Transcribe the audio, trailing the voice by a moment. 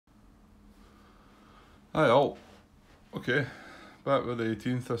Hi all. Okay, back with the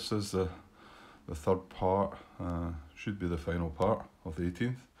 18th. This is the third part. Should be the final part of the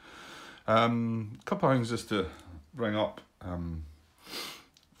 18th. Couple of things just to bring up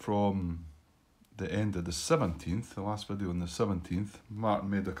from the end of the 17th, the last video on the 17th. Martin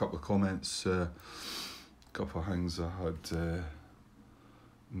made a couple of comments, couple of things I had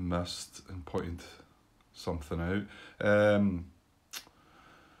missed and pointed something out.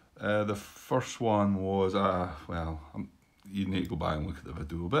 The first one was, you need to go back and look at the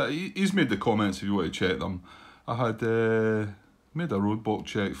video, but he's made the comments if you want to check them. I had made a roadblock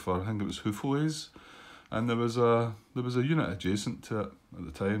check for, I think it was Hooflays, and there was a unit adjacent to it at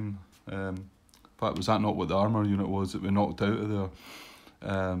the time. In fact, was that not what the armour unit was that we knocked out of there?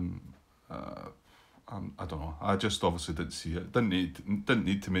 I don't know. I just obviously didn't see it. Didn't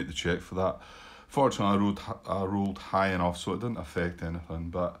need to make the check for that. Fortunately, I rolled high enough so it didn't affect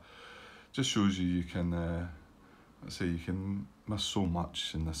anything. But just shows you can, let's say, you can miss so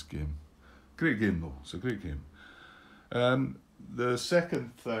much in this game. Great game though. It's a great game. The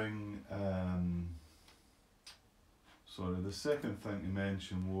second thing, the second thing to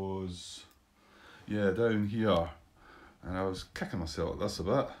mention was, down here, and I was kicking myself at this a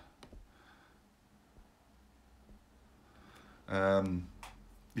bit.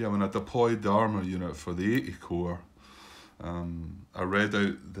 When I deployed the armour unit for the 80 core, I read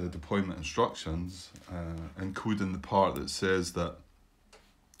out the deployment instructions, including the part that says that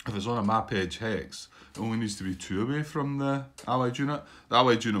if it's on a map edge hex, it only needs to be 2 away from the allied unit. The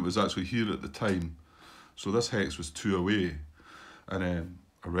allied unit was actually here at the time, so this hex was 2 away. And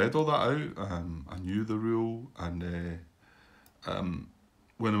I read all that out, I knew the rule, and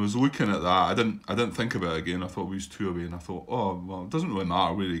when I was looking at that, I didn't think about it again. I thought we was 2 away, and I thought, oh well, it doesn't really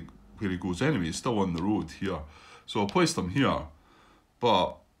matter where he goes anyway. He's still on the road here, so I placed him here.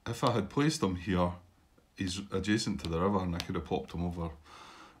 But if I had placed him here, he's adjacent to the river, and I could have popped him over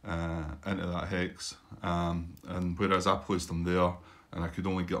into that hex. And whereas I placed him there, and I could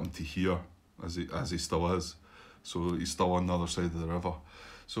only get him to here, as he still is, so he's still on the other side of the river.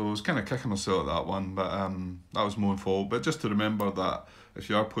 So I was kind of kicking myself at that one, but that was my own fault. But just to remember that if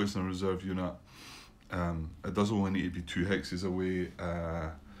you are placing a reserve unit, it does only need to be 2 hexes away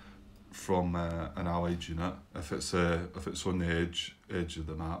from an allied unit if it's on the edge of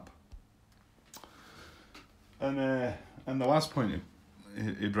the map. And the last point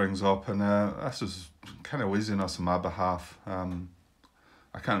he brings up, and this is kind of laziness on my behalf.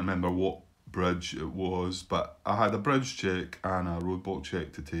 I can't remember what bridge it was, but I had a bridge check and a roadblock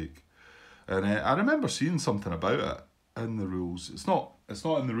check to take, and I remember seeing something about it in the rules. It's not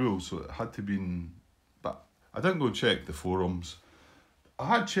in the rules, so it had to be in, but I didn't go and check the forums. I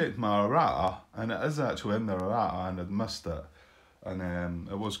had checked my errata, and it is actually in the errata, and I'd missed it, and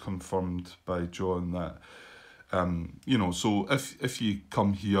it was confirmed by John that so if you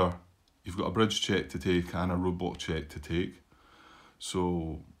come here, you've got a bridge check to take and a roadblock check to take.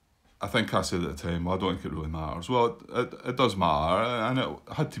 So I think I said at the time, well, I don't think it really matters. Well, it does matter, and it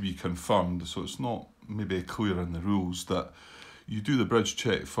had to be confirmed, so it's not maybe clear in the rules that you do the bridge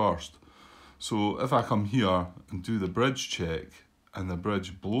check first. So if I come here and do the bridge check and the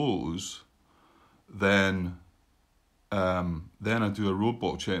bridge blows, then I do a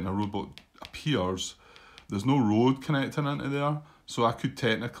roadblock check and a roadblock appears. There's no road connecting into there, so I could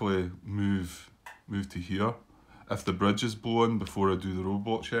technically move to here if the bridge is blown before I do the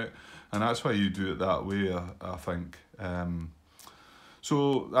roadblock check, and that's why you do it that way, I think.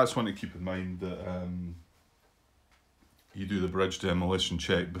 So that's one to keep in mind, that you do the bridge demolition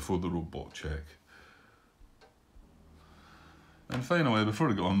check before the roadblock check. And finally, before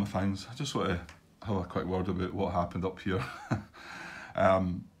I get on with things, I just want to have a quick word about what happened up here.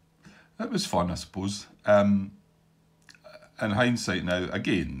 It was fun, I suppose. In hindsight now,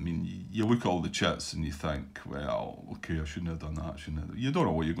 again, I mean, you look at all the chits and you think, well, okay, I shouldn't have done that, You don't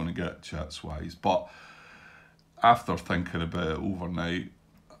know what you're going to get chits-wise, but after thinking about it overnight,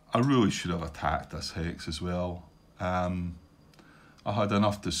 I really should have attacked this hex as well. I had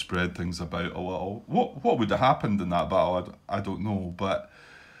enough to spread things about a little. What would have happened in that battle, I don't know, but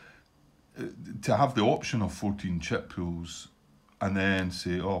to have the option of 14 chip pools and then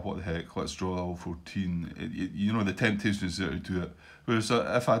say, oh, what the heck, let's draw all 14. The temptation is there to do it. Whereas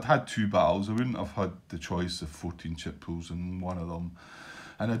if I'd had 2 battles, I wouldn't have had the choice of 14 chip pools in one of them.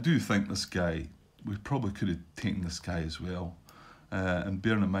 And I do think this guy, we probably could have taken this guy as well. And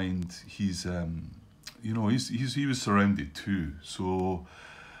bearing in mind, he was surrounded too. So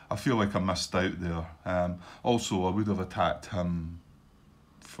I feel like I missed out there. Also, I would have attacked him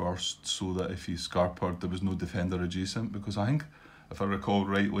first so that if he scarpered, there was no defender adjacent, because I if I recall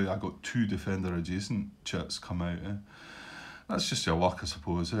rightly, I got 2 Defender adjacent chits come out. That's just your luck, I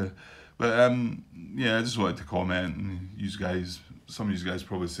suppose. But yeah, I just wanted to comment, and some of you guys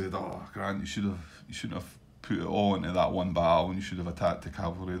probably said, "Oh, Grant, you shouldn't have put it all into that one battle, and you should have attacked the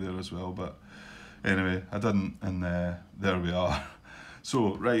cavalry there as well." But anyway, I didn't, and there we are.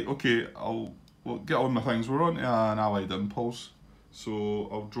 So right, okay, we'll get on my things. We're on to an Allied Impulse, so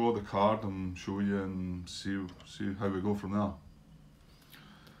I'll draw the card and show you and see how we go from there.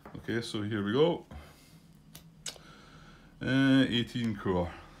 Okay, so here we go. 18 core.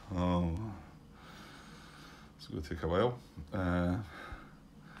 Oh, it's going to take a while.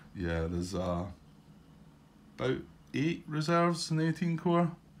 Yeah, there's about 8 reserves in the 18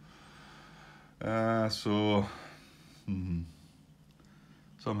 core. So some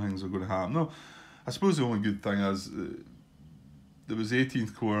things are going to happen. No, I suppose the only good thing is there was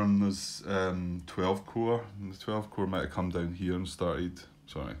 18th core and there's 12th core. And the 12th core might have come down here and started.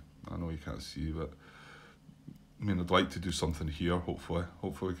 Sorry, I know you can't see, but I mean, I'd like to do something here. Hopefully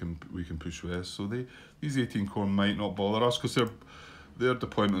we can push west. So these 18 core might not bother us because their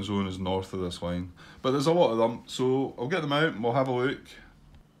deployment zone is north of this line. But there's a lot of them, so I'll get them out and we'll have a look.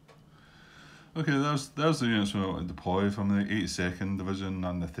 Okay, there's the units we want to deploy from the 82nd Division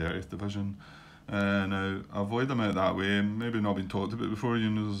and the 30th Division. Now, I've laid them out that way, maybe not been talked about before. You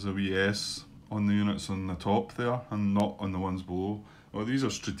know, there's a wee S on the units on the top there and not on the ones below. Well, these are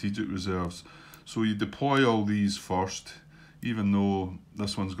strategic reserves. So you deploy all these first, even though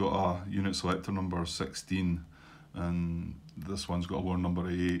this one's got a unit selector number of 16 and this one's got a war number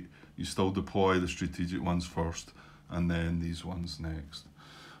of 8. You still deploy the strategic ones first and then these ones next.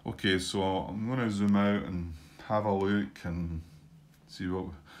 Okay, so I'm going to zoom out and have a look and see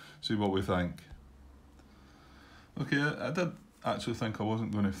what we think. Okay, I did actually think I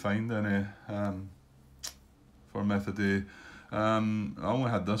wasn't going to find any for Method A. I only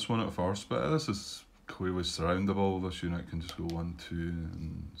had this one at first, but this is clearly surroundable. This unit can just go 1, 2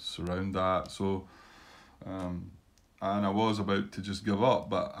 and surround that. So, and I was about to just give up,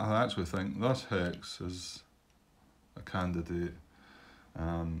 but I actually think this hex is a candidate.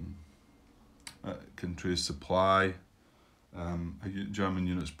 It can trace supply, German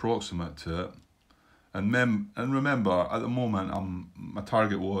units proximate to it, and remember at the moment my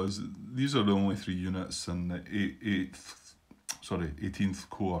target was these are the only 3 units in the 18th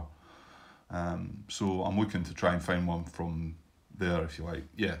Corps, so I'm looking to try and find one from there if you like.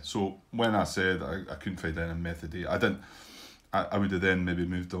 Yeah, so when I said I couldn't find any Method A, I would have then maybe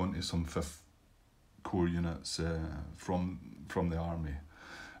moved on to some 5th Corps units from the army.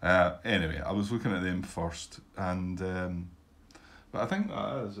 Anyway, I was looking at them first, and but I think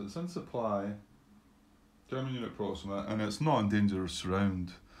it's in supply, German unit proximate, and it's not in danger of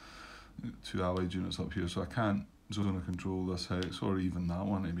surround. 2 Allied units up here, so I can't zone of control this hex, or even that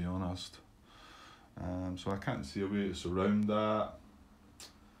one to be honest. So I can't see a way to surround that,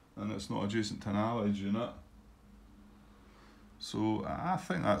 and it's not adjacent to an Allied unit. So I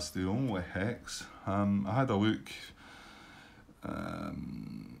think that's the only hex. I had a look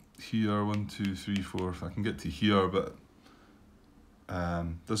here, 1, 2, 3, 4. If I can get to here, but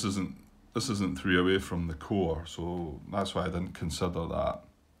this isn't 3 away from the core, so that's why I didn't consider that.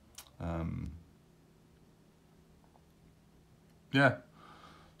 Yeah,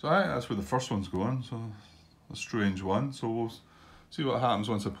 so I think that's where the first one's going. So a strange one. So we'll see what happens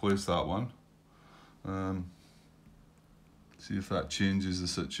once I place that one. See if that changes the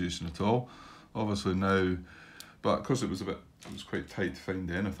situation at all. Obviously now, but because it was quite tight to find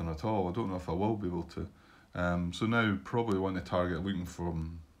anything at all, I don't know if I will be able to. So now probably want to target looking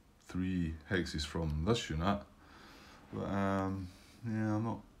from 3 hexes from this unit. But yeah, I'm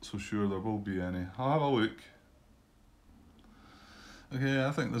not so sure there will be any. I'll have a look. Okay,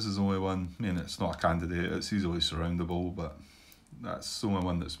 I think this is the only one. I mean, it's not a candidate, it's easily surroundable, but that's the only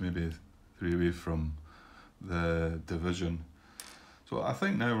one that's maybe 3 away from the division. So I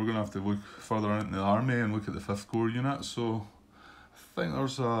think now we're going to have to look further into the army and look at the 5th Corps unit. So I think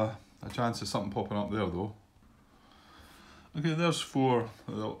there's a chance of something popping up there though. Okay, there's 4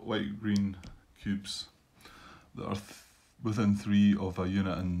 light green cubes that are within 3 of a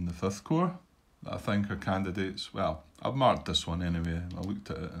unit in the 5th Corps that I think are candidates. Well, I've marked this one anyway. I looked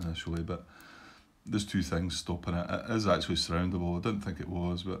at it initially, but there's 2 things stopping it. It is actually surroundable. I didn't think it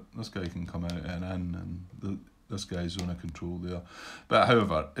was, but this guy can come out and in, and this guy's zone of control there. But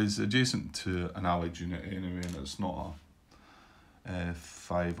however, it's adjacent to an Allied unit anyway, and it's not a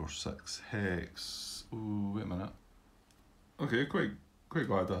 5 or 6 hex. Oh, wait a minute. Okay, quite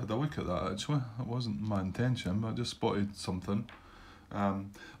glad I had a look at that actually. It wasn't my intention, but I just spotted something.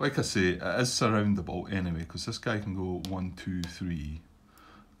 Like I say, it is surroundable anyway, because this guy can go 1, 2, 3,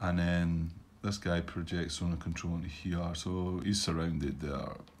 and then this guy projects zone of control into here, so he's surrounded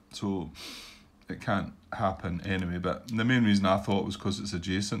there. So it can't happen anyway, but the main reason I thought was because it's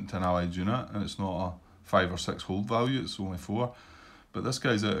adjacent to an allied unit, and it's not a 5 or 6 hold value, it's only 4. But this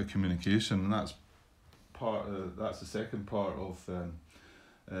guy's out of communication, and that's the second part of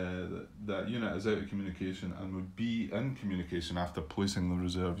that unit is out of communication and would be in communication after placing the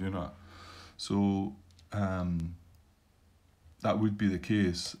reserve unit. So that would be the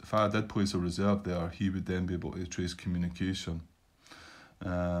case. If I did place a reserve there, he would then be able to trace communication.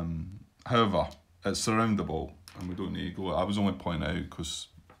 However, it's surroundable, and we don't need to go. I was only pointing out because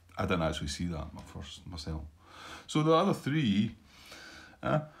I didn't actually see that myself. So the other 3,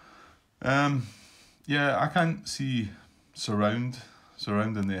 yeah, I can't see surrounding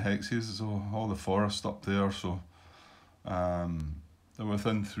the hexes, so all the forest up there, so they're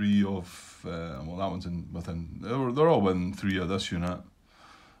within 3 of, well, that one's they're all within 3 of this unit.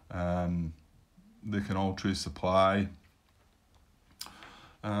 They can all trace supply,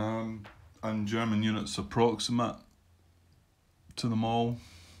 and German units approximate to them all.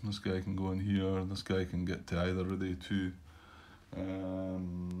 This guy can go in here, this guy can get to either of the 2.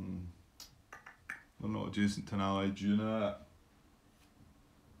 They're not adjacent to an allied unit.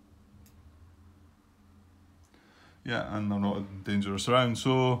 Yeah, and they're not in dangerous surround.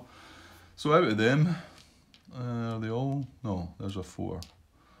 So out of them, are they all? No, there's a 4.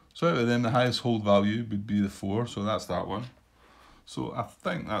 So out of them, the highest hold value would be the 4, so that's that one. So I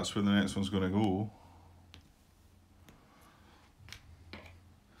think that's where the next one's going to go.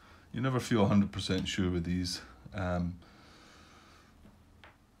 You never feel 100% sure with these. Like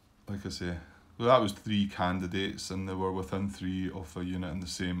I say, well, that was 3 candidates, and they were within 3 of a unit in the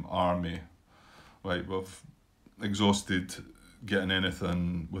same army. Right, we've exhausted getting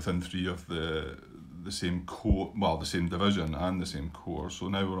anything within 3 of the same corps, well, the same division and the same corps. So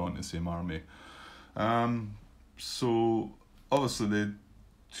now we're on the same army. So obviously the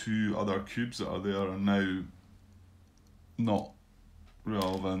 2 other cubes that are there are now not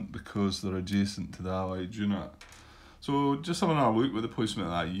relevant because they're adjacent to the allied unit. So just having a look with the placement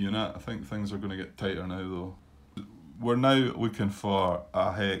of that unit, I think things are going to get tighter now though. We're now looking for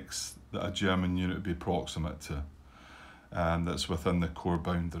a hex that a German unit would be proximate to, and that's within the core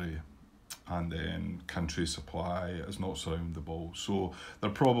boundary, and then country supply is not surroundable. So there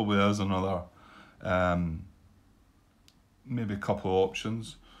probably is another, maybe a couple of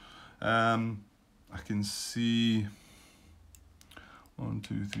options. I can see 1,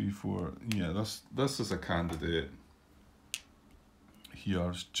 2, 3, 4. Yeah, this is a candidate. Here,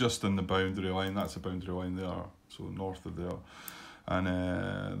 it's just in the boundary line. That's the boundary line there, so north of there, and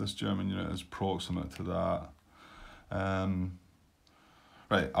this German unit is proximate to that.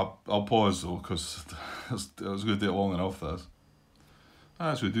 Right, I'll pause though, because it was going to take long enough. This,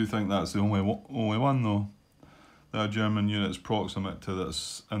 I actually do think that's the only one though. That German unit is proximate to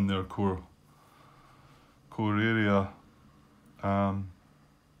that's in their core area.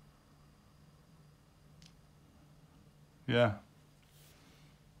 Yeah.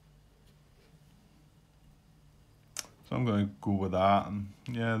 So I'm going to go with that, and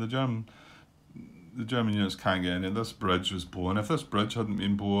yeah, the German units can't get any. This bridge was blown. If this bridge hadn't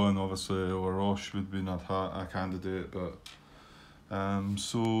been blown, obviously, or Roche would have been a candidate. But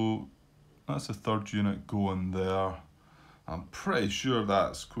so that's the 3rd unit going there. I'm pretty sure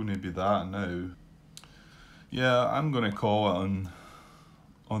that's going to be that now. Yeah, I'm going to call it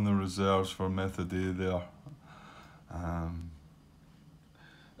on the reserves for method A there.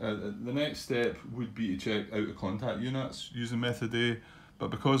 The next step would be to check out of contact units using method A,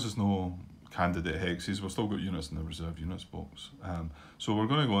 but because there's no candidate hexes, we've still got units in the reserve units box. So we're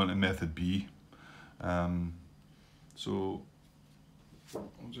going to go into method B. So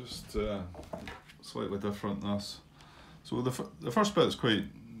I'll just slightly different this. So the first bit is quite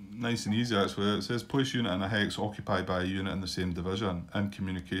nice and easy actually. It says place unit in a hex occupied by a unit in the same division in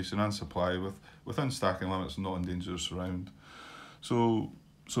communication and supply within stacking limits and not in dangerous surround. So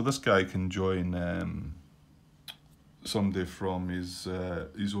this guy can join somebody from his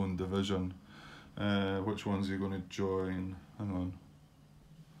own division. Which one's he going to join? Hang on.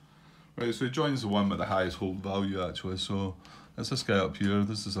 Right, so he joins the one with the highest hold value actually. So it's this guy up here.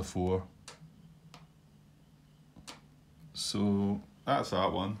 This is a 4. So that's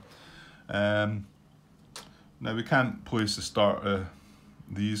that one. Now we can't place the start of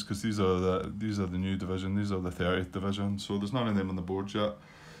these because these are the new division. These are the 30th division. So there's none of them on the board yet.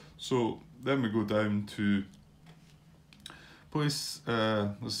 So then we go down to Place,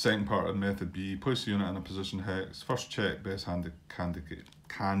 the second part of method B, place the unit in a position hex. First check best candidate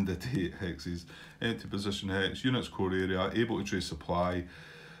hexes, empty position hex, unit's core area, able to trace supply,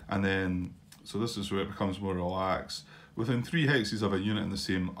 and then, so this is where it becomes more relaxed. Within 3 hexes of a unit in the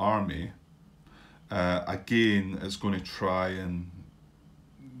same army, again, it's going to try and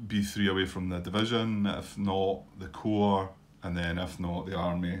be 3 away from the division, if not the core, and then if not the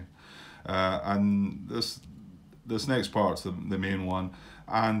army. And this next part's the main one.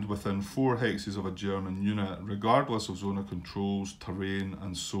 And within 4 hexes of a German unit, regardless of zone of controls, terrain,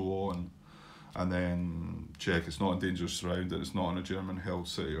 and so on. And then check it's not in dangerous surround, it's not in a German held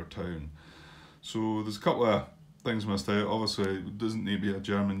city or town. So there's a couple of things missed out. Obviously, it doesn't need to be a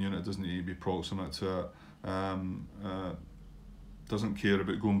German unit, it doesn't need to be proximate to it. Doesn't care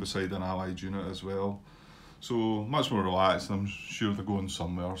about going beside an allied unit as well. So much more relaxed, I'm sure they're going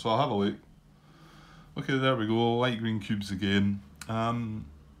somewhere. So I'll have a look. Okay, there we go, light green cubes again.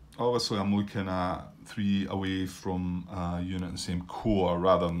 Obviously I'm looking at 3 away from a unit in the same core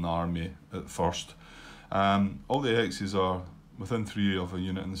rather than the army at first. All the hexes are within 3 of a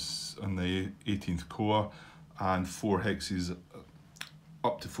unit in the 18th core, and 4 hexes,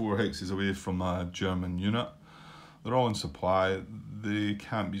 up to 4 hexes away from a German unit. They're all in supply, they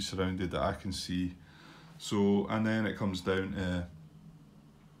can't be surrounded that I can see. So, and then it comes down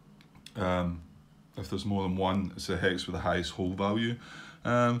to if there's more than one, it's a hex with the highest hold value.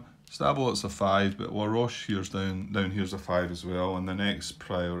 Stable, it's a 5, but La Roche here's down here's a 5 as well, and the next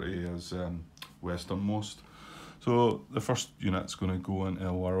priority is westernmost. So the first unit's going to go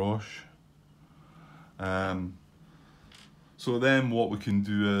into La Roche. So then what we can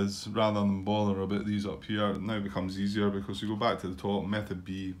do is, rather than bother about these up here, it now becomes easier because we go back to the top, method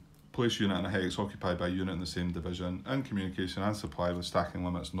B, place unit in a hex occupied by unit in the same division, in communication and supply with stacking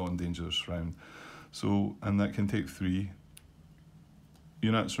limits, not in dangerous round. So, and that can take 3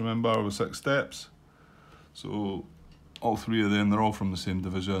 units, remember, with 6 steps. So all 3 of them, they're all from the same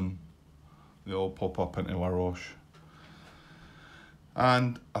division. They all pop up into La Roche.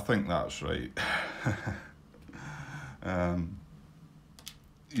 And I think that's right.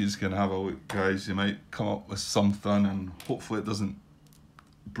 You just can have a look, guys. You might come up with something and hopefully it doesn't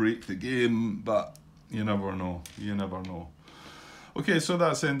break the game, but you never know, you never know. Okay, so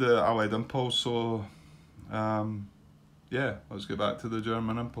that's the end of Allied Impulse, so yeah, let's get back to the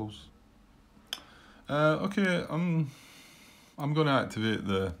German Impulse. Okay, I'm going to activate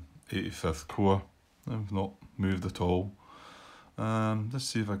the 85th Corps. I've not moved at all. Let's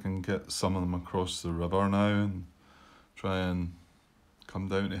see if I can get some of them across the river now and try and come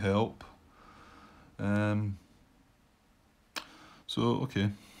down to help. So, okay.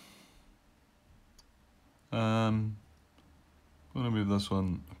 I'm going to move this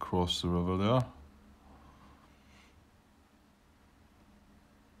one across the river there.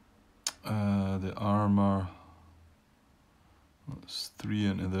 The armour, that's 3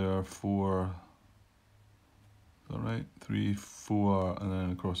 into there, 4, is that right? 3, 4, and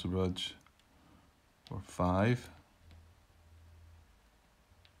then across the bridge for 5.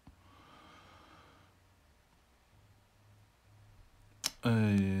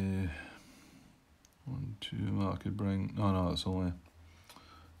 Yeah. 1, 2, well, I could bring, no, it's only,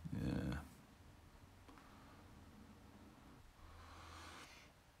 yeah.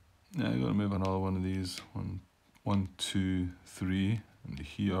 Yeah, I'm going to move another one of these, 1, 2, 3 into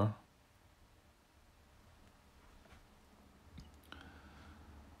here.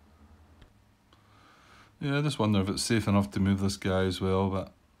 Yeah, I just wonder if it's safe enough to move this guy as well,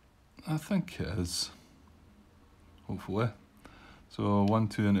 but I think it is, hopefully. So 1,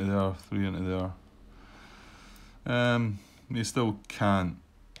 2 into there, 3 into there. You still can't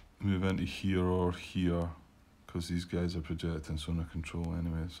move into here or here because these guys are projecting zone of control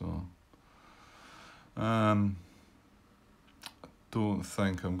anyway, so I don't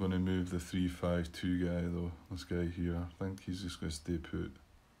think I'm going to move the 3-5-2 guy though, this guy here. I think he's just going to stay put.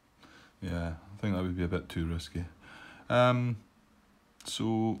 Yeah, I think that would be a bit too risky.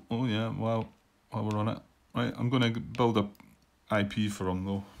 So, oh yeah, well, while we're on it, right, I'm going to build up IP for him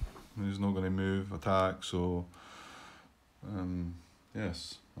though. He's not going to move, attack, so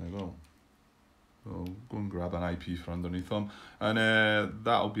yes, I will. So go and grab an IP for underneath him, and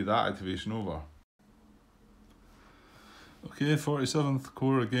that'll be that activation over. Okay, 47th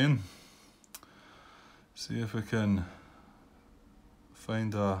Corps again. See if we can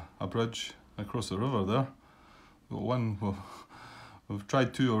find a bridge across the river there. Got one, we've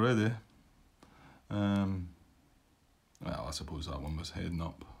tried 2 already. Well, I suppose that one was heading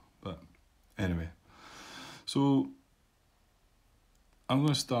up, but anyway. So I'm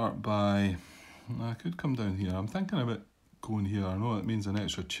going to start by, I could come down here. I'm thinking about going here. I know it means an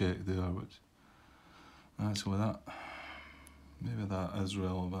extra check there, which actually maybe that is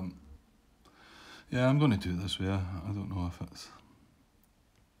relevant. Yeah, I'm going to do it this way. I don't know if it's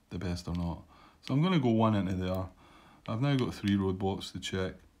the best or not. So I'm going to go 1 into there. I've now got 3 roadblocks to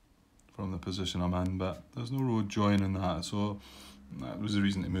check from the position I'm in, but there's no road joining that, so that was the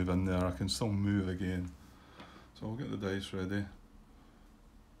reason to move in there. I can still move again. So I'll get the dice ready.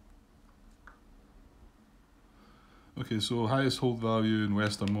 Okay, so highest hold value and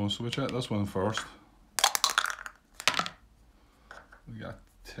westernmost, so we check this one first. We got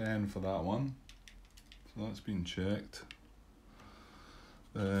a 10 for that one, so that's been checked.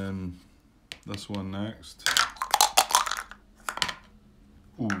 Then this one next.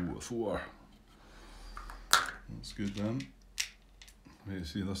 Ooh, a 4. That's good then. Wait,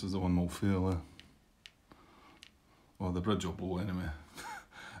 see, this is the one we'll fail, Well, the bridge will blow anyway.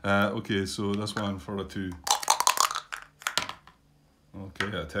 Okay, so this one for a 2.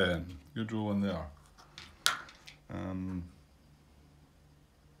 Okay, a 10. Good roll in there.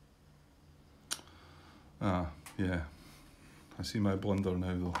 Yeah. I see my blunder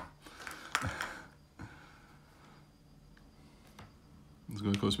now though. It's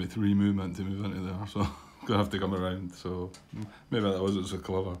going to cost me 3 movement to move into there, so I'm going to have to come around, so maybe that wasn't so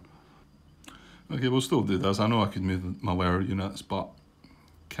clever. Okay, we'll still do this. I know I could move my lower units, but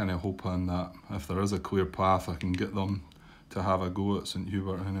kind of hoping that if there is a clear path, I can get them to have a go at St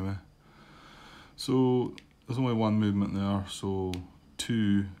Hubert anyway. So there's only 1 movement there, so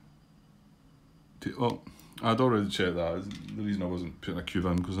 2. Oh, I'd already checked that. The reason I wasn't putting a cube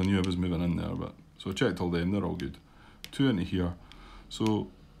in because I knew I was moving in there, but so I checked all them, they're all good. 2 into here, so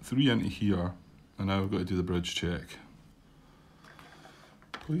 3 into here, and now I've got to do the bridge check.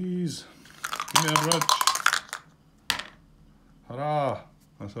 Please, give me a bridge. Hurrah,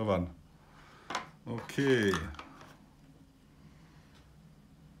 that's a 1. Okay.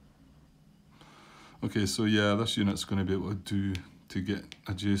 Okay, so yeah, this unit's going to be able to get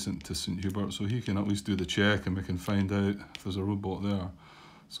adjacent to St Hubert, so he can at least do the check and we can find out if there's a roadblock there.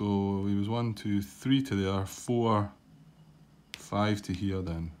 So he was 1, 2, 3 to there, 4, 5 to here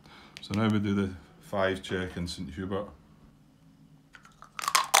then. So now we do the 5 check in St Hubert.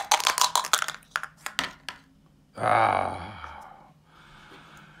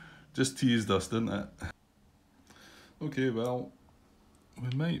 Just teased us, didn't it? Okay, well, we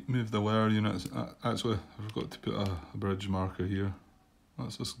might move the lower units. Actually, I forgot to put a bridge marker here.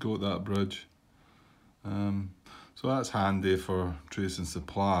 Let's just go at that bridge. So that's handy for tracing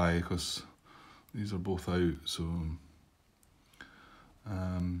supply because these are both out. So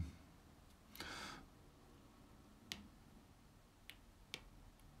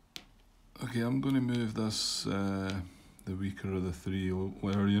okay, I'm going to move this the weaker of the 3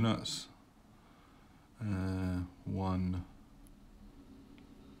 lower units. 1,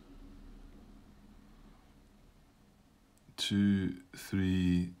 2,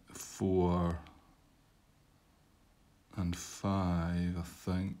 3, 4, and 5, I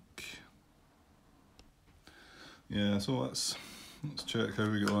think. Yeah, so let's check how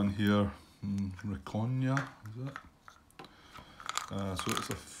we get on here. Reconia, is it? So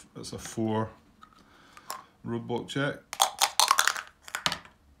it's a 4 roadblock check.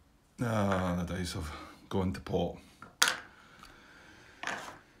 The dice have gone to pot.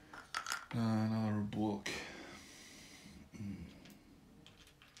 Another roadblock.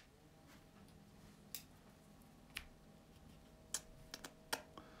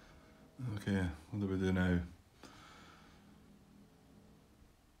 Okay, what do we do now?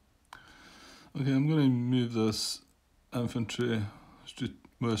 Okay, I'm going to move this infantry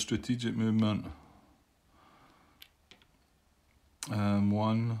with a strategic movement.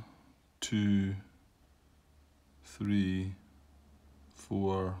 1, 2, 3,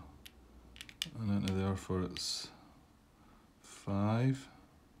 4, and into there for its 5.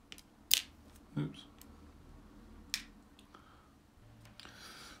 Oops.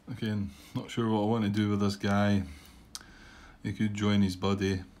 Okay, not sure what I want to do with this guy. He could join his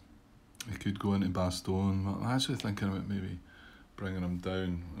buddy. He could go into Bastogne. I'm actually thinking about maybe bringing him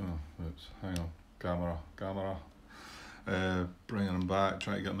down. Oh, oops, hang on. Camera. Bringing him back,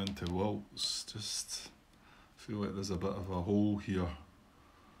 trying to get him into Wilts. Just feel like there's a bit of a hole here.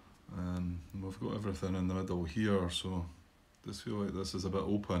 We've got everything in the middle here, so just feel like this is a bit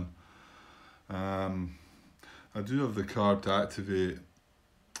open. I do have the card to activate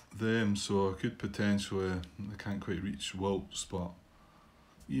them, so I could potentially, they can't quite reach Wilts, but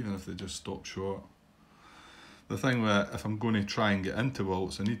even if they just stop short. The thing with if I'm going to try and get into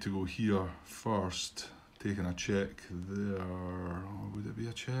Wilts, I need to go here first, taking a check there. Or would it be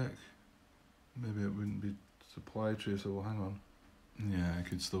a check? Maybe it wouldn't be Supply traceable, hang on. Yeah, I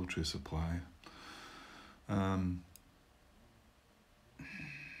could still trace supply.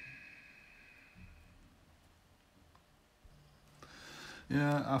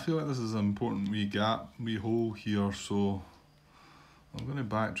 Yeah, I feel like this is an important wee gap, wee hole here, so I'm going to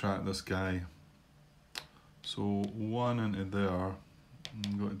backtrack this guy. So 1 into there,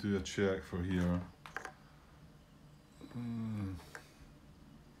 I'm going to do a check for here. Hang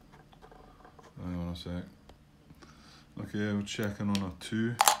on a sec. Okay, we're checking on a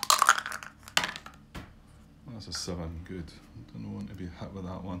 2. That's a 7, good. Don't want to be hit with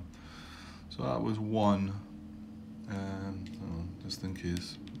that one. So that was 1, just in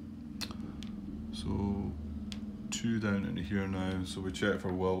case. So 2 down into here now, so we check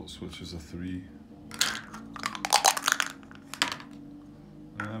for welts, which is a 3.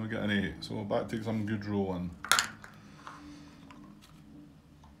 And we get an 8, so back to some good rolling.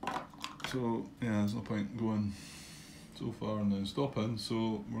 So yeah, there's no point going so far and then stopping,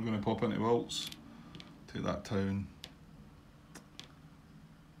 so we're going to pop into welts, take that down.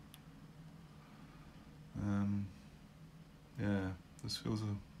 Yeah, this feels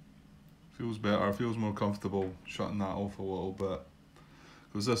better, feels more comfortable shutting that off a little bit,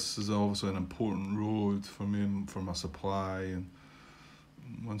 because this is obviously an important road for me and for my supply, and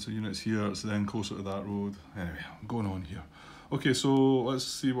once the unit's here it's then closer to that road. Anyway, I'm going on here. Okay, so let's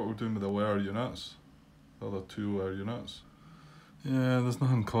see what we're doing with the wire units, the other 2 wire units. Yeah, there's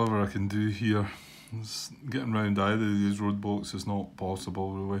nothing clever I can do here. Getting around either of these roadblocks is not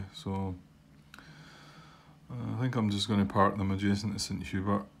possible really, so I think I'm just going to park them adjacent to St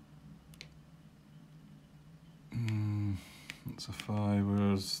Hubert. That's a 5,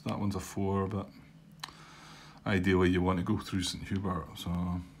 whereas that one's a 4, but ideally you want to go through St Hubert,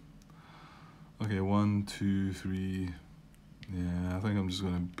 so okay, 1, 2, 3. Yeah, I think I'm just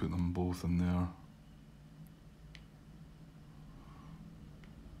going to put them both in there.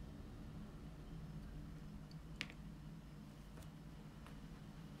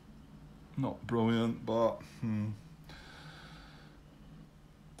 Not brilliant, but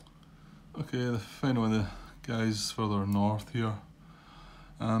okay, finally the guys further north here.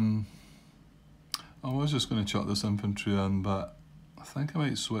 I was just going to chuck this infantry in, but I think I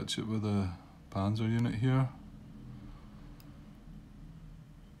might switch it with a panzer unit here.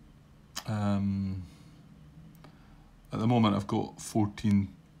 At the moment I've got 14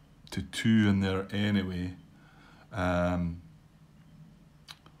 to 2 in there anyway,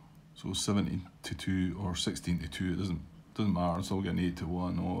 so 17 to 2 or 16 to 2, it doesn't matter, I'm still getting 8 to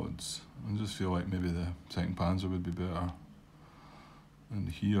 1 odds. I just feel like maybe the 2nd Panzer would be better. And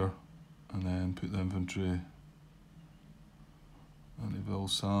here, and then put the infantry into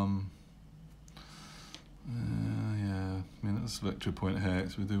Vilsam. Yeah, I mean it's victory point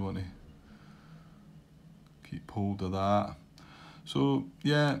hex, we do want to keep hold of that. So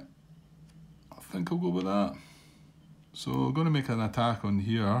yeah, I think I'll go with that. So I'm going to make an attack on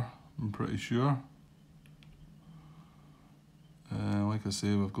here, I'm pretty sure. Like I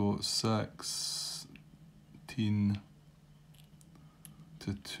say, we've got 16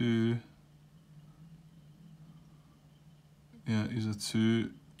 to 2. Yeah, he's a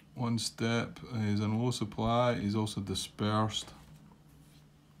 2. 1 step, he's in low supply, he's also dispersed.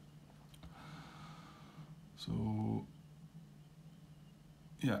 So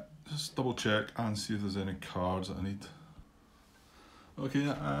yeah, just double check and see if there's any cards that I need. Okay,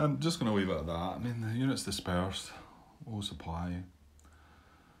 I'm just going to leave it at that. I mean, the unit's dispersed, low supply.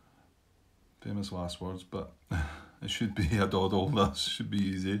 Famous last words, but it should be a doddle, this should be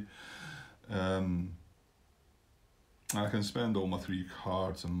easy. I can spend all my 3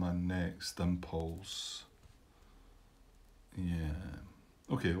 cards on my next impulse. Yeah.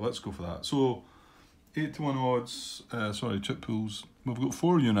 Okay, let's go for that. So 8 to 1 odds, chip pools. We've got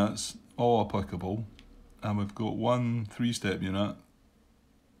 4 units, all applicable, and we've got 1 3-step unit.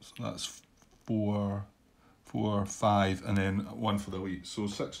 So that's 4, 5, and then 1 for the elite. So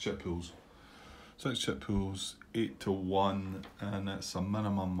 6 chip pools. 6 chip pools, 8 to 1, and it's a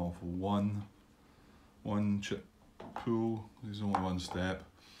minimum of 1 chip pool. There's only 1 step.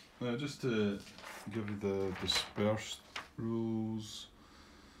 Now, just to give you the dispersed rules,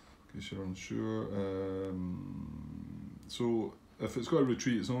 in case you're unsure. So if it's got to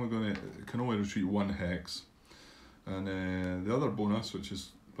retreat, it can only retreat 1 hex. And the other bonus, which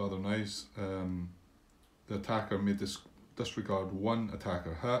is rather nice, the attacker may disregard 1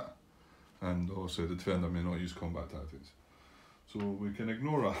 attacker hit, and also the defender may not use combat tactics. So we can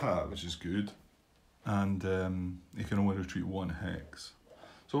ignore a hit, which is good, and he can only retreat 1 hex.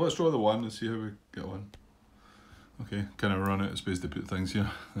 So let's draw the 1 and see how we get on. Okay, kind of run out of space to put things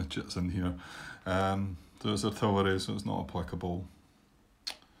here, the chits in here. So it's artillery, so it's not applicable.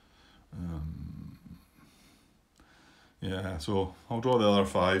 Yeah, so I'll draw the other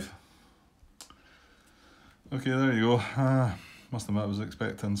 5. Okay, there you go. Must admit I was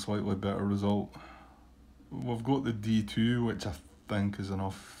expecting slightly better result. We've got the D2, which I think is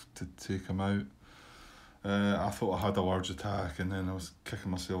enough to take him out. I thought I had a large attack, and then I was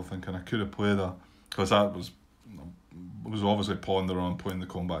kicking myself thinking I could have played a, because that was obviously pondering on playing the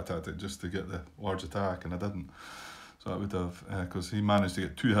combat tactic just to get the large attack, and I didn't. So that would have, because he managed to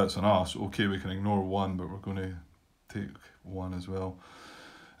get 2 hits on us. Okay, we can ignore 1, but we're going to take 1 as well.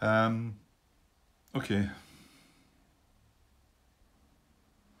 Okay.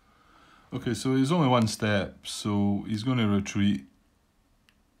 Okay, so he's only 1 step, so he's going to retreat.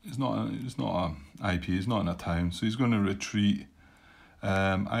 It's not a IP, he's not in a town, so he's going to retreat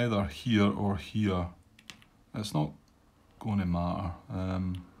either here or here. It's not going to matter.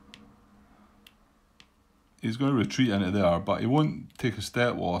 He's going to retreat into there, but he won't take a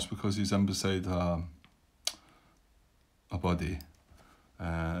step loss because he's in beside a buddy.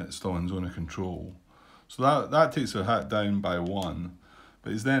 It's still in zone of control. So that takes a hit down by 1.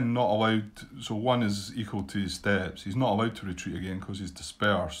 But he's then not allowed, so 1 is equal to his steps. He's not allowed to retreat again because he's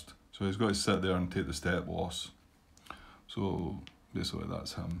dispersed. So he's got to sit there and take the step loss. So basically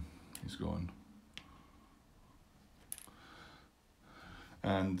that's him. He's gone.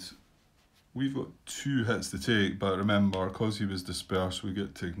 And we've got 2 hits to take, but remember, because he was dispersed, we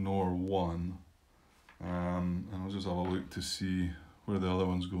get to ignore 1. And I'll just have a look to see where the other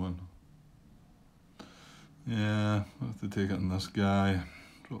one's going. Yeah, I have to take it on this guy.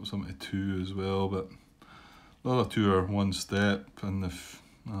 Drop some to 2 as well, but the other 2 are 1 step, and if,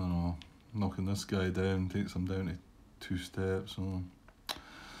 I don't know, knocking this guy down takes him down to 2 steps. So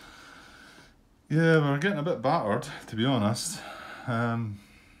yeah, we're getting a bit battered, to be honest. However,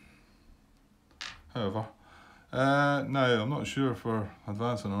 now I'm not sure if we're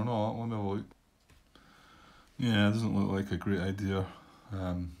advancing or not. Let me have a look. Yeah, it doesn't look like a great idea.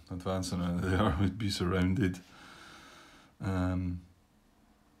 Advancing out there would be surrounded.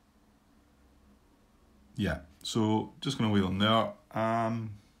 Yeah, so just going to wait on there. I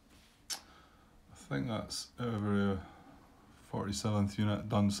think that's every 47th unit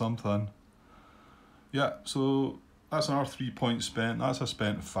done something. Yeah, so that's another 3 points spent. That's a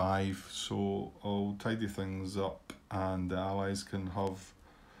spent 5, so I'll tidy things up and the allies can have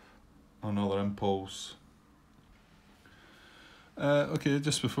another impulse. Okay,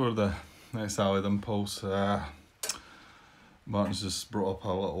 just before the next allied impulse, Martin's just brought up a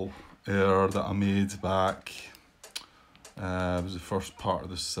little error that I made back. It was the first part of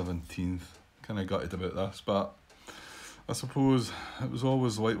the 17th. Kind of gutted about this, but I suppose it was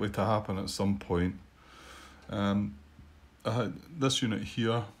always likely to happen at some point. I had this unit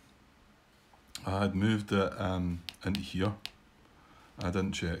here. I had moved it into here. I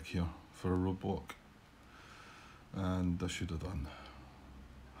didn't check here for a roadblock, and I should have done.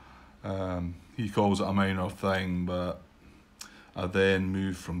 He calls it a minor thing, but I then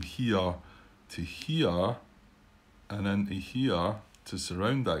moved from here to here and into here to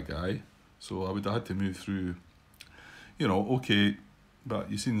surround that guy. So I would have had to move through, you know, okay,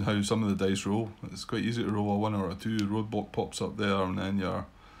 but you've seen how some of the dice roll. It's quite easy to roll a 1 or a 2, roadblock pops up there and then you're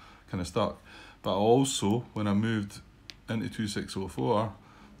kind of stuck. But also, when I moved into 2604,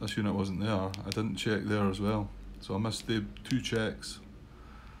 this unit wasn't there. I didn't check there as well. So I missed the 2 checks.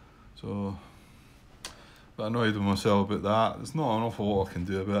 So, but annoyed with myself about that. There's not an awful lot I can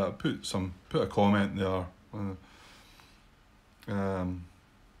do about it. I put a comment there.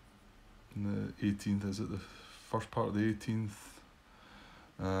 The 18th, is it the first part of the 18th?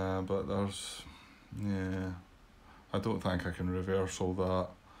 But there's, yeah, I don't think I can reverse all that.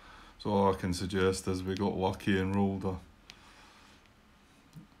 So all I can suggest is we got lucky and rolled a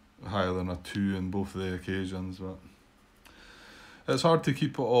higher than a 2 in both of the occasions, but it's hard to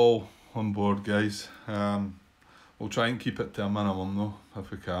keep it all on board, guys. We'll try and keep it to a minimum though,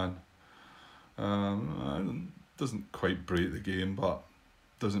 if we can. It doesn't quite break the game, but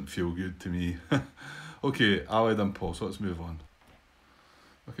doesn't feel good to me. Okay, allied impulse, let's move on.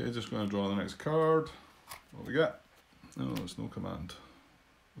 Okay, just going to draw the next card. What we get? No, it's no command.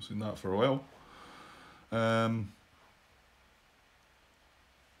 We've seen that for a while.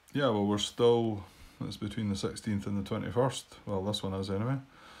 Yeah, well, we're still, it's between the 16th and the 21st. Well, this one is anyway.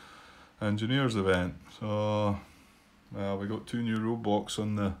 Engineers event. So, well, we got 2 new roadblocks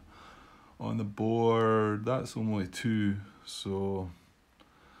on the board. That's only 2, so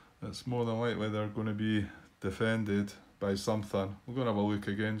it's more than likely they're going to be defended by something. We're going to have a look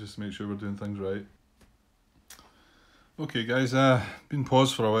again just to make sure we're doing things right. Okay guys, been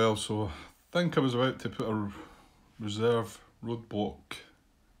paused for a while, so think I was about to put a reserve roadblock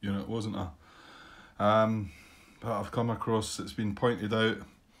unit, wasn't I? But I've come across, it's been pointed out,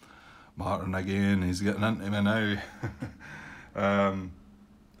 Martin again, he's getting into me now.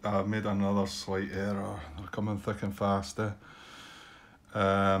 I've made another slight error. They're coming thick and fast.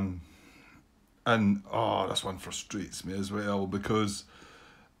 And this one frustrates me as well, because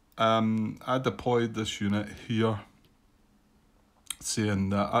I deployed this unit here, saying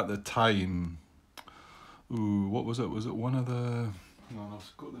that at the time, what was it? Was it one of the... Hang on,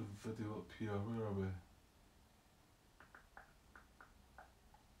 I've got the video up here. Where are we?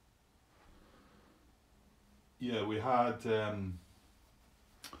 Yeah, we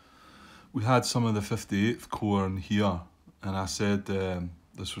had some of the 58th Corps in here, and I said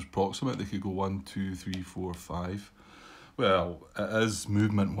this was proximate. They could go 1, 2, 3, 4, 5. Well, it is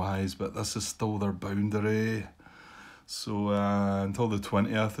movement wise, but this is still their boundary. So until the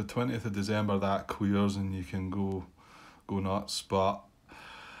 20th of December, that clears and you can go nuts. But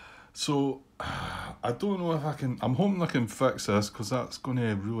so I don't know if I can. I'm hoping I can fix this, because that's going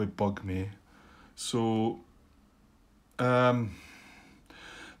to really bug me. So the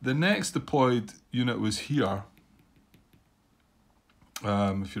next deployed unit was here.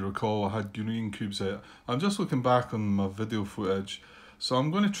 If you recall, I had green cubes out. I'm just looking back on my video footage, so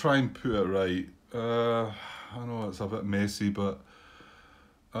I'm going to try and put it right. I know it's a bit messy, but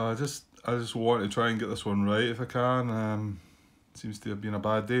I just want to try and get this one right if I can. Seems to have been a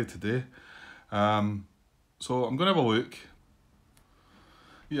bad day today. So I'm going to have a look.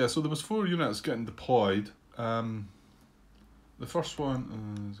 Yeah, so there was 4 units getting deployed. The first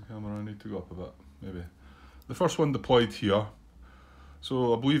one, is the camera, I need to go up a bit, maybe. The first one deployed here.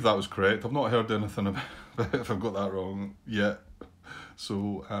 So I believe that was correct. I've not heard anything about if I've got that wrong yet.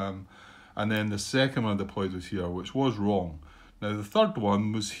 So, and then the second one deployed was here, which was wrong. Now the third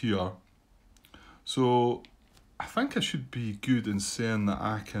one was here. So I think I should be good in saying that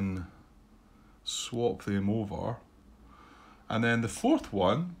I can swap them over. And then the fourth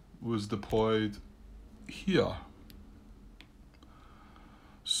one was deployed here.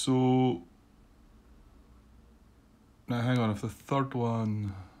 So now hang on, if the third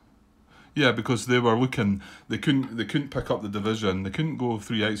one, yeah, because they were looking, they couldn't pick up the division, they couldn't go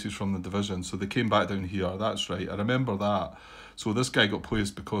 3 axes from the division, so they came back down here. That's right, I remember that. So this guy got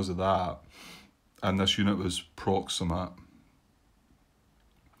placed because of that, and this unit was proximate.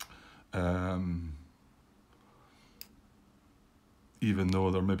 Even though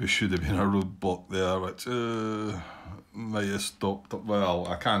there maybe should have been a roadblock there, which might have stopped. Well,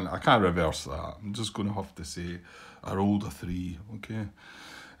 I can't reverse that. I'm just going to have to say I rolled a 3, okay?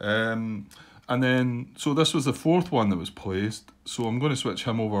 And then, so this was the fourth one that was placed, so I'm going to switch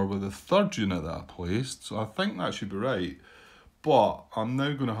him over with the third unit that I placed, so I think that should be right. But I'm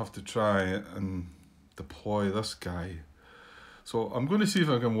now going to have to try and deploy this guy. So I'm going to see if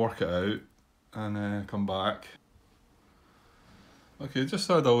I can work it out and come back. Okay, just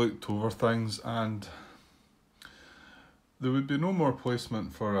had I looked over things, and there would be no more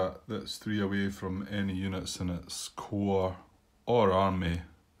placement for it that's 3 away from any units in its core or army.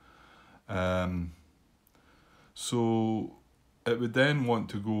 So it would then want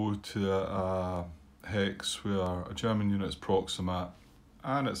to go to a hex where a German unit's proximate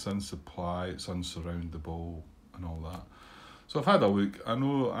and it's in supply, it's unsurroundable and all that. So I've had a look. I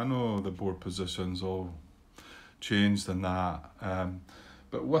know the board positions all changed in that,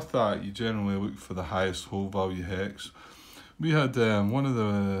 but with that you generally look for the highest whole value hex. We had one of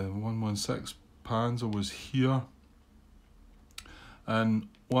the 116 Panzer was here, and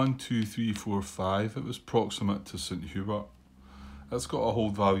 1, 2, 3, 4, 5, it was proximate to St Hubert. It's got a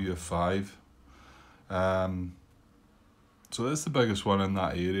hold value of 5. So it's the biggest one in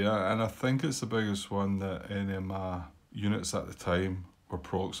that area, and I think it's the biggest one that any of my units at the time were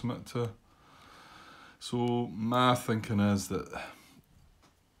proximate to. So my thinking is that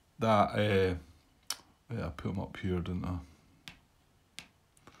yeah, I put them up here, didn't I?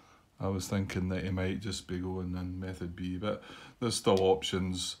 I was thinking that he might just be going in method B, but there's still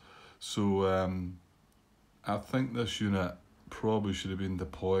options. So I think this unit probably should have been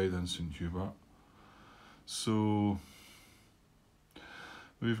deployed in St Hubert. So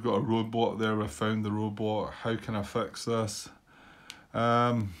we've got a roadblock there. We found the roadblock. How can I fix this?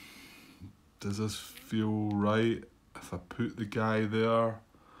 Does this feel right if I put the guy there?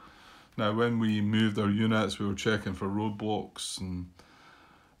 Now, when we moved our units, we were checking for roadblocks, and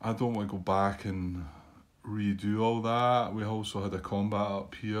I don't want to go back and redo all that. We also had a combat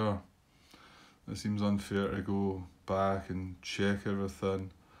up here. It seems unfair to go back and check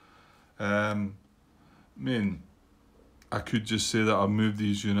everything. I mean, I could just say that I moved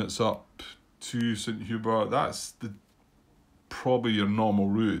these units up to St Hubert, that's probably your normal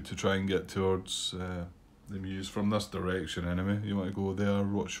route to try and get towards the Mews from this direction anyway. You want to go there,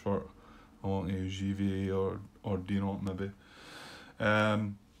 Rochefort, along to Givet or Dinant maybe.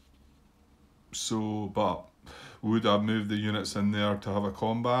 But would I move the units in there to have a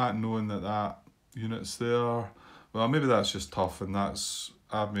combat, knowing that unit's there? Well, maybe that's just tough, and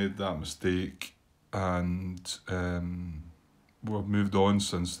I've made that mistake, and we've moved on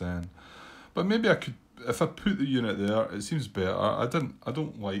since then. But maybe I could, if I put the unit there, it seems better. I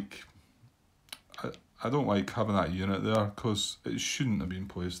don't like having that unit there, because it shouldn't have been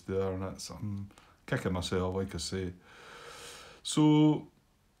placed there, and I'm kicking myself, like I say. So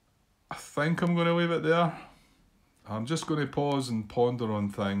I think I'm going to leave it there. I'm just going to pause and ponder on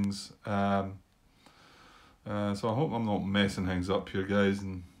things. So I hope I'm not messing things up here, guys,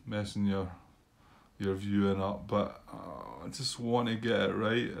 and messing your viewing up. But I just want to get it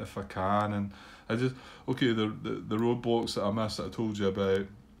right if I can. And the roadblocks that I missed that I told you about.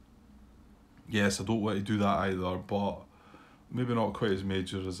 Yes, I don't want to do that either, but maybe not quite as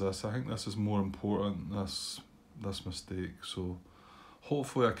major as this. I think this is more important, this mistake. So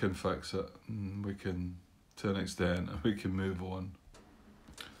hopefully I can fix it, and we can, to an extent, and we can move on.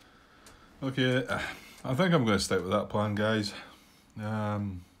 Okay, I think I'm going to stick with that plan, guys. Either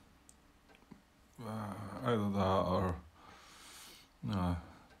that or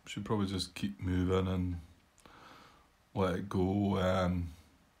should probably just keep moving and let it go.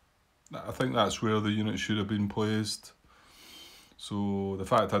 I think that's where the unit should have been placed. So the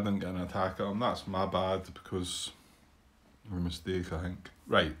fact I didn't get an attack at him, that's my bad, because of a mistake, I think.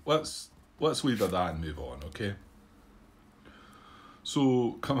 Right, let's leave it at that and move on, okay?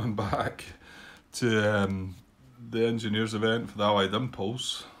 So coming back to the engineers event for the Allied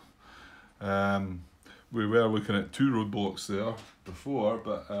Impulse, we were looking at 2 roadblocks there before,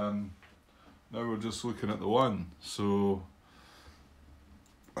 but now we're just looking at the one. So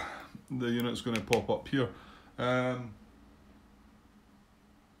the unit's going to pop up here.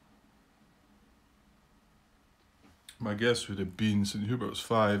 My guess would have been St Hubert's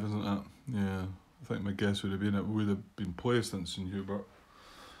 5, isn't it? Yeah, I think my guess would have been it would have been placed in St Hubert.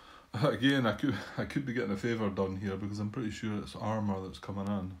 Again, I could be getting a favour done here, because I'm pretty sure it's armour that's coming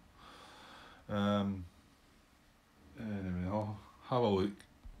in. Anyway, I'll have a look.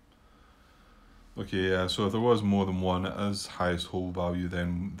 Okay, yeah, so if there was more than one, it is highest hull value,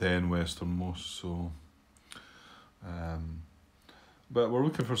 then westernmost, so... but we're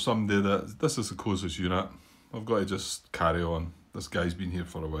looking for somebody this is the closest unit. I've got to just carry on. This guy's been here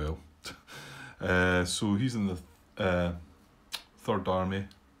for a while. So he's in the 3rd Army.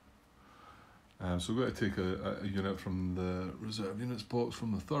 So we've got to take a unit from the reserve units box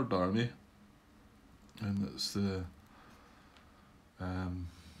from the 3rd Army. And it's the... I'll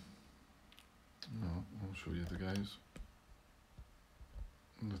show you the guys.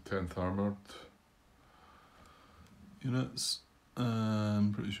 The 10th Armoured units.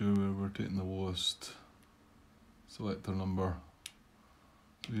 I'm pretty sure we're taking the lowest selector number.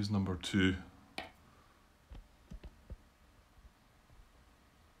 Here's number 2.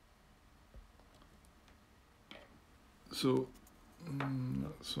 So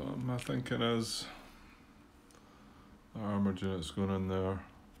that's what my thinking is. The armoured unit's going in there.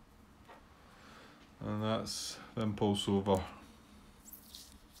 And that's the impulse over.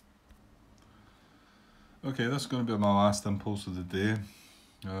 Okay, this is going to be my last impulse of the day.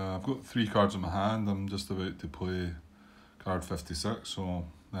 I've got 3 cards in my hand. I'm just about to play card 56, so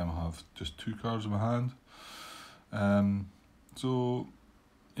then I'll have just 2 cards in my hand. So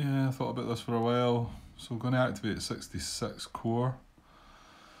yeah, I thought about this for a while. So I'm going to activate 66 core.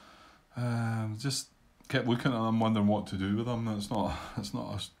 Just kept looking at them, wondering what to do with them.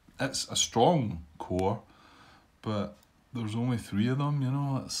 It's a strong core, but there's only 3 of them, you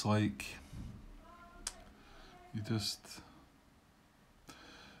know. It's like you just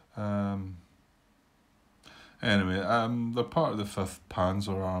anyway, they're part of the 5th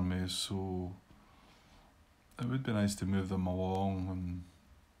Panzer Army, so it would be nice to move them along. And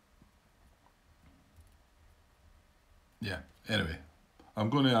yeah, anyway, I'm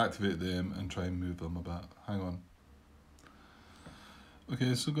going to activate them and try and move them a bit. Hang on.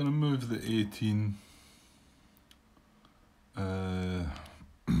 Okay, so I'm going to move the 18.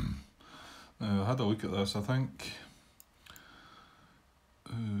 Now, I had a look at this, I think.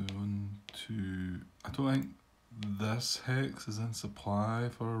 1, 2. I don't think this hex is in supply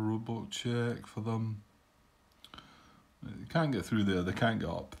for a roadblock check for them. They can't get through there, they can't get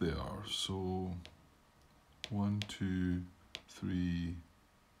up there, so 1, 2, 3.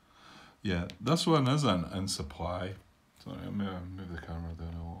 Yeah, this one isn't in supply. Sorry, I'm going to move the camera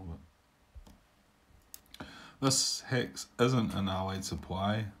down a little bit. This hex isn't an allied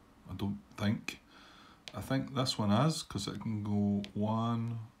supply, I don't think. I think this one is, because it can go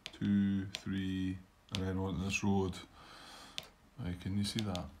 1, 2, 3, and then onto this road. Right, can you see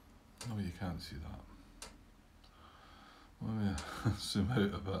that? No, you can't see that. Let me zoom out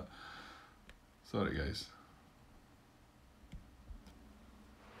a bit. Sorry guys.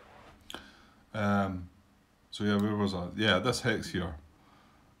 So yeah, where was I? Yeah, this hex here.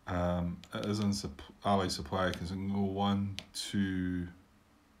 It is in ally supply because it can go 1, 2.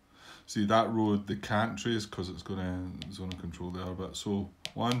 See that road they can't trace because it's gonna control the other bit. So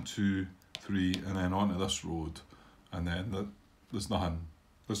 1, 2, 3, and then onto this road, and then there's nothing.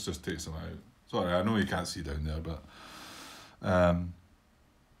 This just takes them out. Sorry, I know you can't see down there, but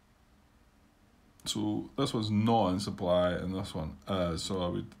so this one's not in supply, and this one is.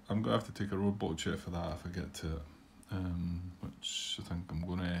 So I'm gonna have to take a road bolt check for that if I get to it. Which I think I'm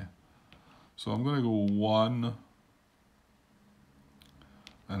gonna. So I'm gonna go 1,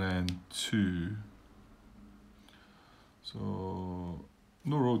 and then 2. So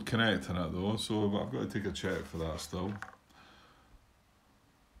no road connecting it though. So but I've got to take a check for that still.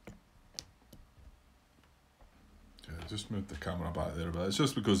 Okay, just moved the camera back there a bit. It's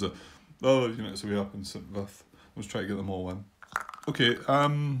just because the other units are way up in St. Vith. Let's try to get them all in. Okay,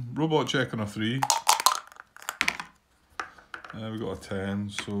 robot check on a 3. We got a 10,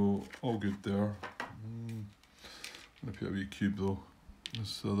 so all good there. I'm gonna put a wee cube though.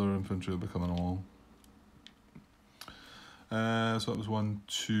 This other infantry will be coming along. So that was 1,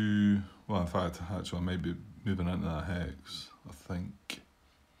 2. Well, in fact, actually, I might be moving into that hex, I think.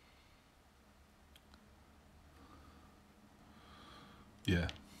 Yeah.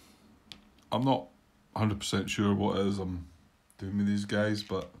 I'm not 100% sure what it is I'm doing with these guys,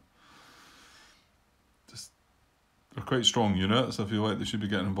 but they're quite strong units. I feel like they should be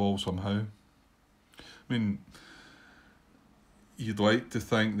getting involved somehow. I mean, you'd like to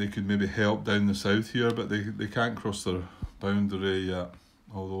think they could maybe help down the south here, but they can't cross their boundary yet,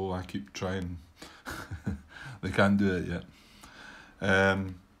 although I keep trying. They can't do it yet.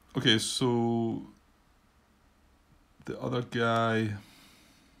 Okay, so the other guy...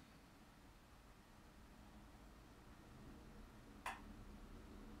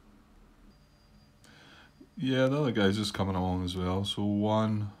 Yeah, the other guy's just coming along as well. So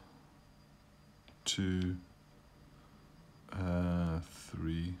 1, 2,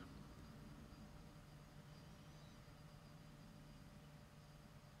 3.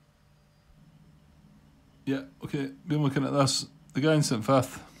 Yeah, okay, been looking at this. The guy in St.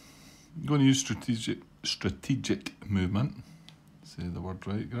 Vith, I'm going to use strategic movement. Say the word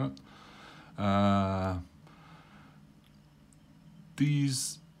right, Grant.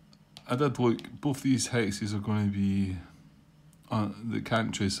 These... I did look, both these hexes are going to be the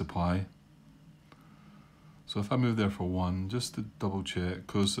can't trace supply. So if I move there for 1, just to double check,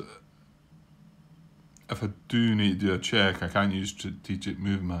 because if I do need to do a check, I can't use strategic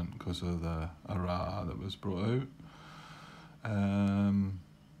movement because of the errata that was brought out.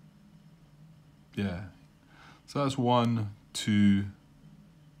 Yeah, so that's 1, 2.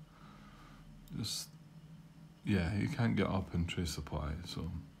 Just, yeah, you can't get up and trace supply,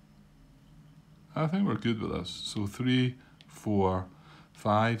 so... I think we're good with this. So 3, 4,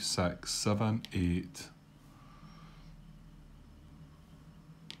 5, 6, 7, 8,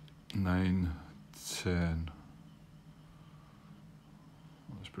 9, 10.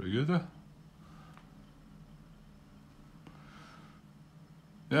 That's pretty good, eh?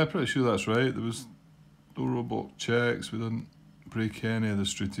 Yeah, I'm pretty sure that's right. There was no robot checks. We didn't break any of the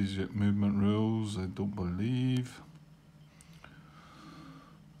strategic movement rules, I don't believe.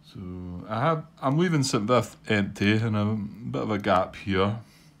 So I'm leaving St. Vith empty and a bit of a gap here,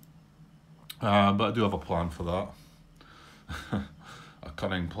 but I do have a plan for that, a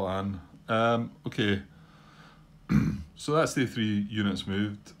cunning plan. Okay, so that's the 3 units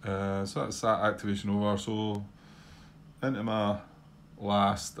moved, so that's that activation over, so into my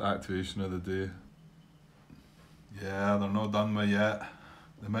last activation of the day. Yeah, they're not done with yet,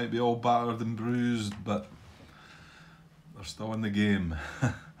 they might be all battered and bruised, but they're still in the game.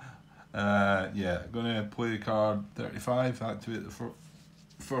 Yeah, going to play card 35, activate the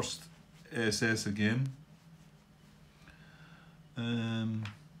first SS again.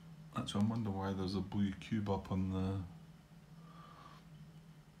 Actually, I'm wondering why there's a blue cube up on the...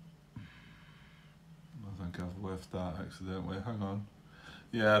 I think I've left that accidentally, hang on.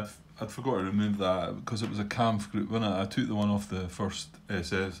 Yeah, I'd forgot to remove that because it was a Kampf group, wasn't it? I took the one off the first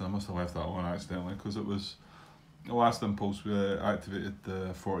SS and I must have left that one accidentally because it was... The last impulse we activated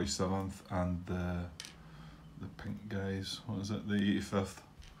the 47th and the pink guys, what is it, the 85th.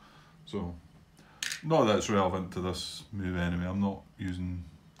 So Not that it's relevant to this move anyway. I'm not using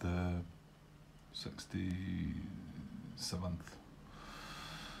the 67th.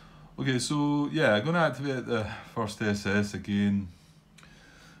 Okay, so yeah, I'm going to activate the first SS again.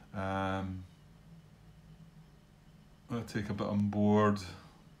 I'm going to take a bit on board.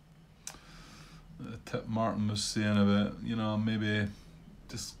 The tip Martin was saying about, you know, maybe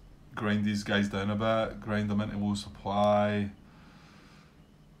just grind these guys down a bit, grind them into low supply,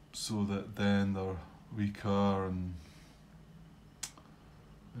 so that then they're weaker and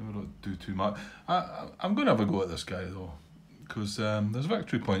maybe don't do too much. I'm going to have a go at this guy though, because there's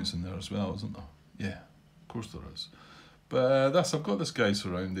victory points in there as well, isn't there? Yeah, of course there is. But I've got this guy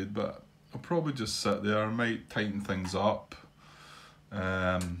surrounded, but I'll probably just sit there. I might tighten things up.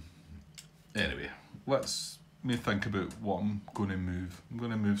 Anyway, let's me think about what I'm going to move. I'm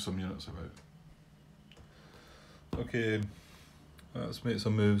going to move some units about. Okay, let's make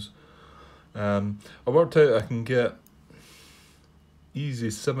some moves. I worked out I can get easy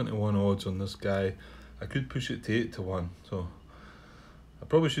 7-1 odds on this guy. I could push it to 8-1, so I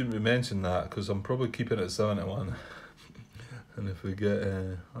probably shouldn't be mentioning that because I'm probably keeping it 7-1. And if we get,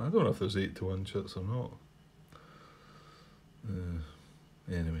 I don't know if there's 8-1 chits or not.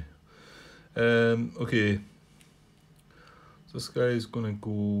 Anyway, okay. So this guy's gonna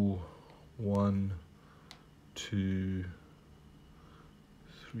go 1, 2,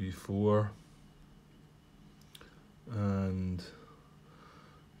 3, 4, and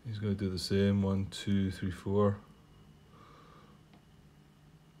he's gonna do the same. 1, 2, 3, 4.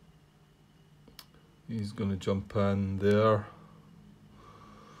 He's gonna jump in there.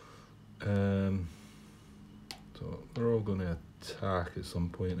 So they're all gonna attack at some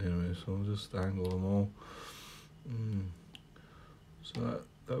point anyway, so I'll just angle them all. So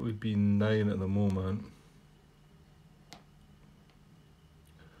that would be 9 at the moment.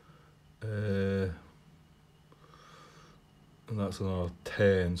 And that's another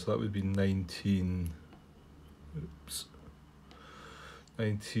 10, so that would be 19. Oops.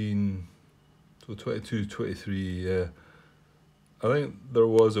 19, so 22, 23, yeah. I think there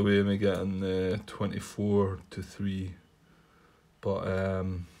was a way of me getting 24 to 3, but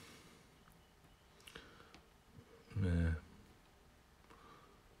yeah.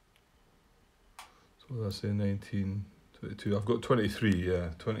 So what did I say, 19, 22, I've got 23, yeah,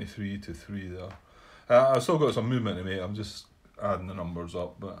 23 to 3 there. I've still got some movement in me, I'm just adding the numbers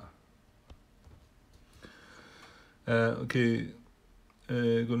up, but... okay,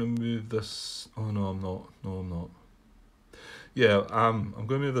 gonna move this, oh no I'm not, Yeah, I'm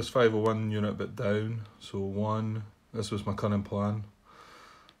going to move this 501 unit bit down. So 1, this was my cunning plan.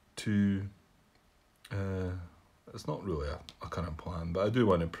 2, it's not really a cunning plan, but I do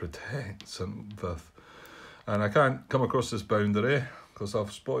want to protect some fifth. And I can't come across this boundary because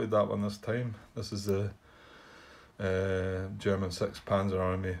I've spotted that one this time. This is the German 6th Panzer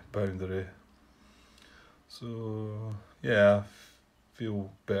Army boundary. So yeah, I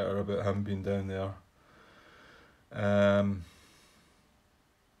feel better about him being down there.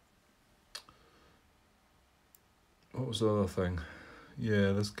 What was the other thing?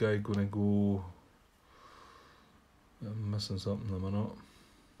 Yeah, this guy gonna go... I'm missing something, am I not?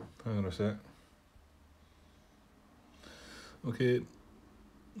 Hang on a sec. Okay,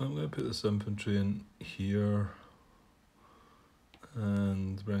 I'm gonna put this infantry in here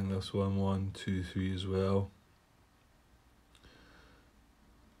and bring this 1, 2, 3 as well.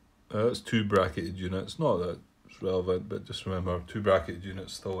 That's 2 bracketed units, not that it's relevant, but just remember 2 bracketed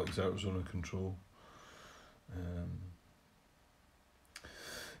units still exert zone of control.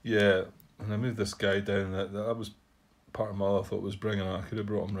 Yeah, and I moved this guy down, that was part of my other thought was bringing it. I could have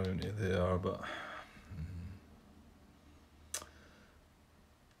brought him round to there, but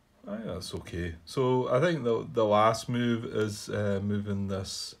I think that's okay. So I think the last move is moving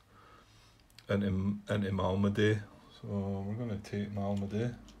this into Malmedy. So we're going to take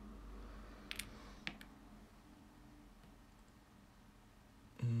Malmedy.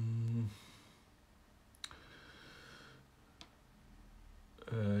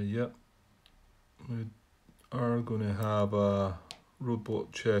 Yep, we are going to have a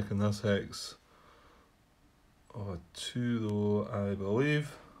roadblock check in this hex of a 2 though, I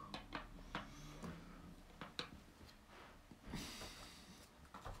believe.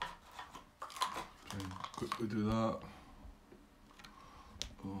 Quickly do that.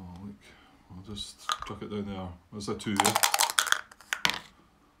 Oh look, I'll just chuck it down there. That's a 2, yeah?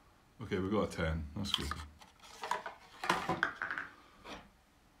 Okay, we got a 10, that's good.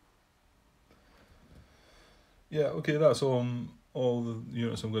 Yeah, okay, that's all the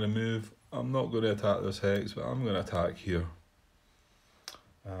units I'm going to move. I'm not going to attack this hex, but I'm going to attack here.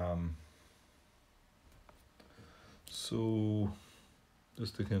 So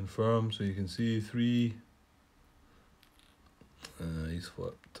just to confirm, so you can see 3. He's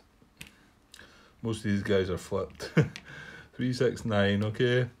flipped. Most of these guys are flipped. 3, 6, 9,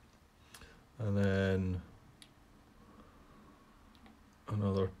 okay. And then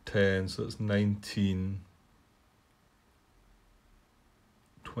another 10, so that's 19,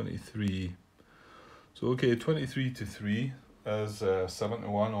 23. So okay, 23 to 3 is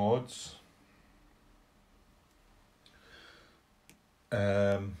 71 odds.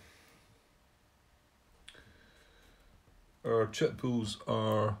 Our chip pools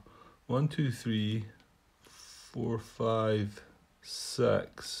are 1, 2, 3, 4, 5,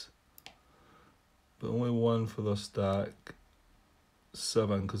 6, but only 1 for the stack,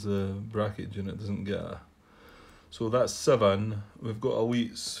 7 because the bracket unit doesn't get it. So that's 7. We've got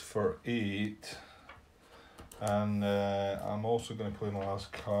elites for 8, and I'm also going to play my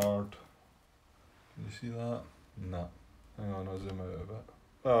last card. Can you see that? No. Hang on, I'll zoom out a bit.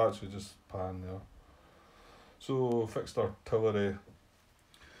 Oh, actually just pan there. So fixed artillery,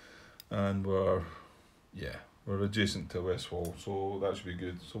 and we're adjacent to West Wall, so that should be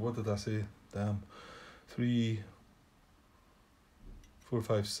good. So what did I say? Damn. 3, 4,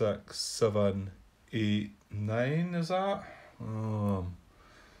 5, 6, 7, 8, 9, is that? Oh, I'm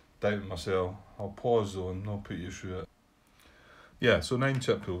doubting myself. I'll pause though and I'll put you through it. Yeah, so 9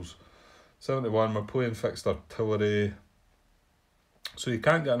 chip pools. 71, we're playing fixed artillery. So you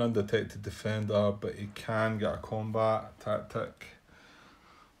can't get an undetected defender, but you can get a combat tactic,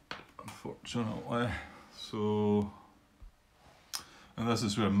 unfortunately. So, and this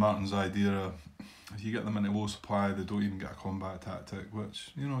is where Martin's idea, if you get them into low supply, they don't even get a combat tactic,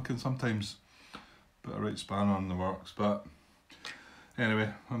 which, you know, can sometimes put a right spanner in the works. But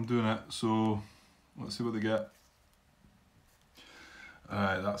anyway, I'm doing it, so let's see what they get.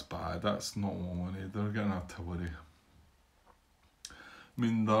 Alright, that's bad, that's not what I wanted. They're getting artillery. I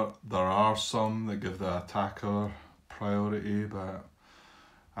mean, there are some that give the attacker priority, but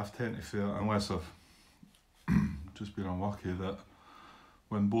I've tend to feel, unless I've just been unlucky, that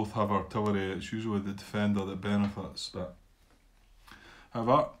when both have artillery, it's usually the defender that benefits. But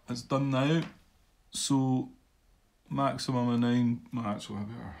however, it's done now, so maximum of 9. Well, actually, I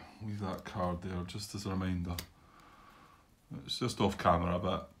better leave that card there just as a reminder. It's just off camera,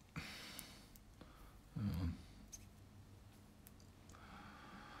 but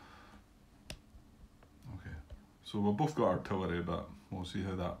so we've both got artillery, but we'll see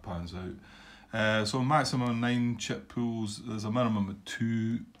how that pans out. So maximum 9 chip pools, there's a minimum of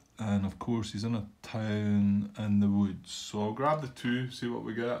 2, and of course he's in a town in the woods. So I'll grab the 2, see what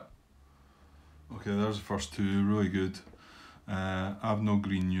we get. Okay, there's the first 2, really good. I have no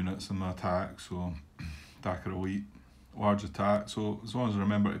green units in my attack, so attacker elite, large attack. So as long as I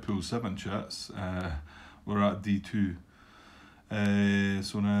remember to pull 7 chits, we're at D2.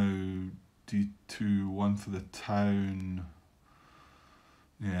 So now D2, 1 for the town.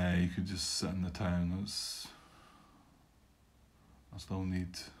 Yeah, you could just sit in the town. I still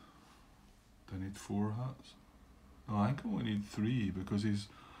need. Do I need 4 hats? No, I think I only need 3 because he's.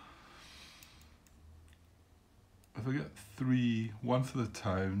 If I get 3, 1 for the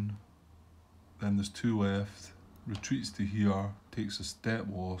town, then there's 2 left. Retreats to here, takes a step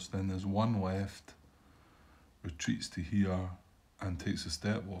loss. Then there's 1 left. Retreats to here and takes a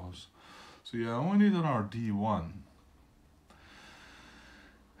step loss. So yeah, I only need an RD1.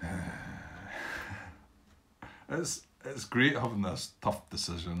 It's great having this tough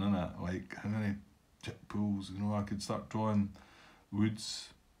decision, isn't it? Like, how many chip pools, you know, I could start drawing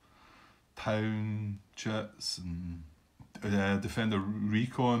woods, town, chits, and defender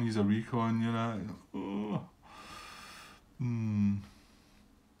recon, he's a recon, you know.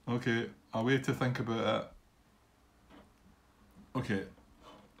 Okay, I'll wait to think about it. Okay.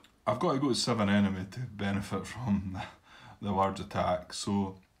 I've got to go to 7 enemy to benefit from the large attack,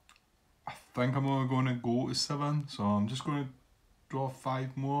 so I think I'm only going to go to 7, so I'm just going to draw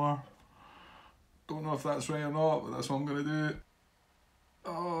 5 more. Don't know if that's right or not, but that's what I'm going to do.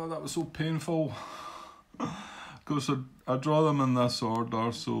 Oh, that was so painful. Because I draw them in this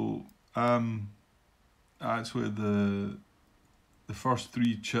order, so actually the first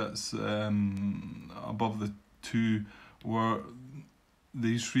 3 chits above the 2 were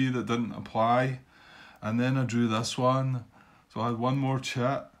these 3 that didn't apply, and then I drew this one, so I had 1 more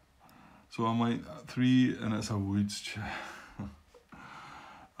chit, so I'm like 3 and it's a woods chit.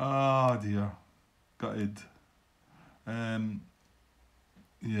 Ah dear, gutted.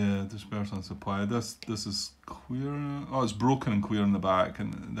 Yeah, disperse and supply. This is clear. Oh, it's broken and clear in the back,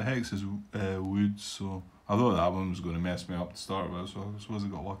 and the hex is woods, so I thought that one was going to mess me up to start with, so I suppose I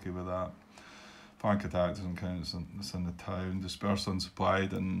got lucky with that. Flank attack doesn't count, it's in the town. Disperse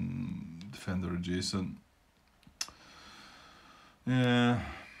unsupplied and defender adjacent. Yeah.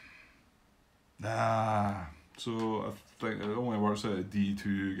 So I think it only works out at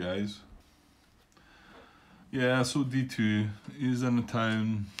D2, guys. Yeah, so D2, he's in the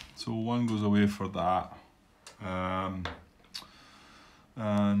town, so 1 goes away for that.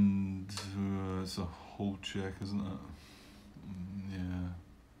 And it's a hold check, isn't it? Yeah,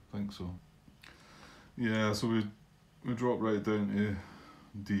 I think so. Yeah, so we drop right down to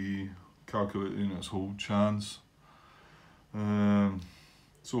D, calculating its hold chance.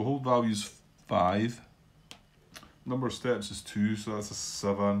 So hold value is 5. Number of steps is 2, so that's a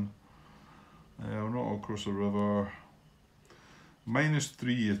 7. We're not across a river.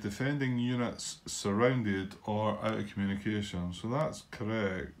 -3 if defending units surrounded or out of communication. So that's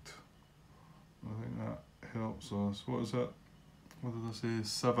correct. I think that helps us. What is it? What did I say?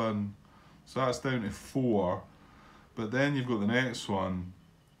 7. So that's down to 4. But then you've got the next one.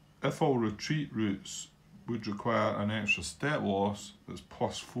 If all retreat routes would require an extra step loss, that's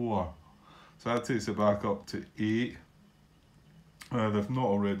 +4. So that takes it back up to 8. They've not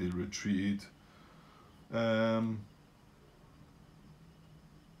already retreated. Yeah,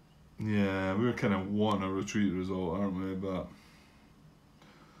 we're kind of wanting a retreat result, aren't we? But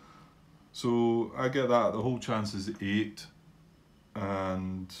so I get that. The whole chance is 8,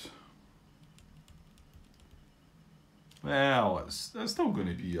 and well, it's still going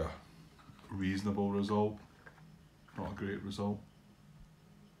to be a reasonable result, not a great result.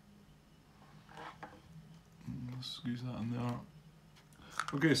 Let's squeeze that in there.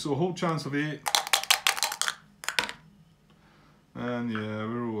 Okay, so whole chance of 8. And yeah,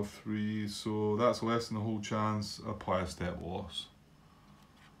 we're over 3, so that's less than the whole chance. Apply a step loss.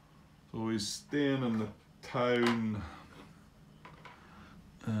 So he's staying in the town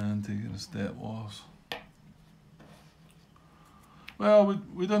and taking a step loss. Well,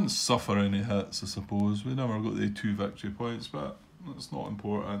 we didn't suffer any hits, I suppose. We never got the 2 victory points, but that's not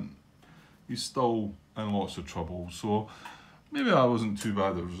important. He's still in lots of trouble, so maybe that wasn't too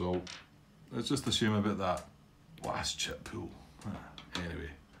bad a result. It's just a shame about that last chip pool.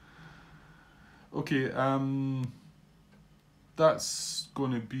 Anyway, okay, that's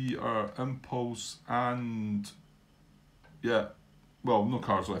going to be our impulse, and yeah, well, no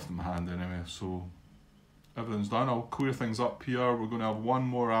cards left in my hand anyway, so everything's done. I'll clear things up here. We're going to have 1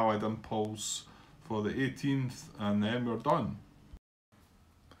 more allied impulse for the 18th, and then we're done.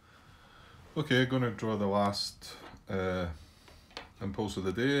 Okay, going to draw the last impulse of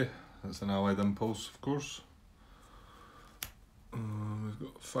the day. It's an allied impulse, of course. We've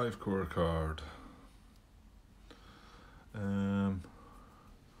got a 5 core card.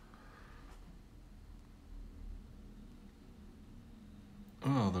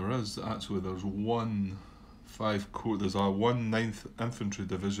 Oh, there's 1 5 core. There's a 1 9th infantry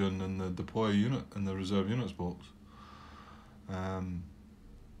division in the deploy unit in the reserve units box.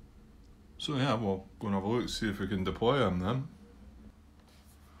 So yeah, we'll go and have a look, see if we can deploy them then.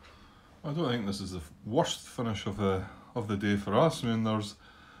 I don't think this is the worst finish of the day for us. I mean, there's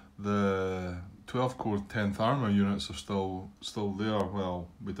the 12 core 10th armour units are still there. Well,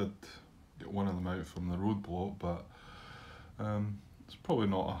 we did get one of them out from the roadblock, but it's probably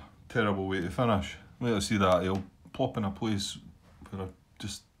not a terrible way to finish. Wait to see that. He'll plop in a place where I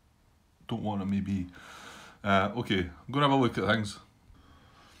just don't want it to be. Okay, I'm going to have a look at things.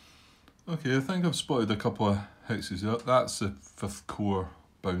 Okay, I think I've spotted a couple of hexes here. That's the 5th core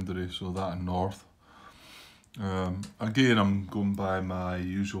boundary, so that in north. Again, I'm going by my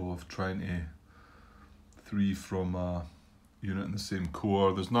usual of trying to 3 from a unit in the same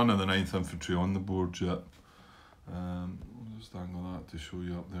core. There's none of the 9th infantry on the board yet. I'll just angle that to show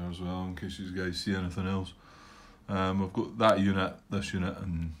you up there as well, in case you guys see anything else. We've got that unit,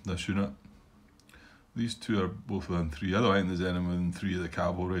 and this unit. These 2 are both within 3. I don't think there's anyone within 3 of the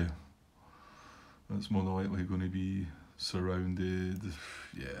cavalry. It's more than likely going to be surrounded.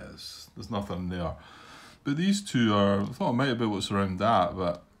 Yes, there's nothing there. But these 2 are, I thought I might have been able to surround that,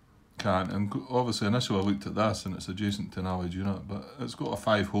 but can't. And obviously initially I looked at this and it's adjacent to an allied unit, but it's got a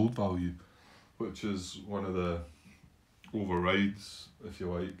 5 hold value, which is one of the overrides, if you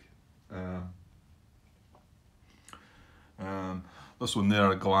like. This one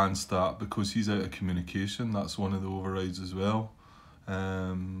there I glanced at because he's out of communication. That's one of the overrides as well.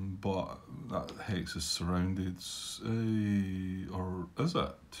 But that hex is surrounded, or is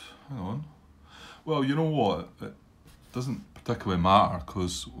it? Hang on. Well, you know what? It doesn't particularly matter,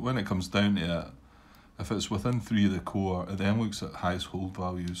 because when it comes down to it, if it's within 3 of the core, it then looks at highest hold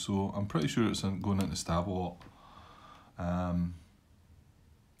value. So I'm pretty sure it's going into Stavelot.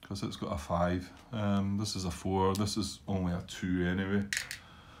 Because because it's got a 5. This is a 4. This is only a 2 anyway.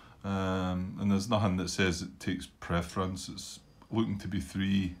 And there's nothing that says it takes preference. It's looking to be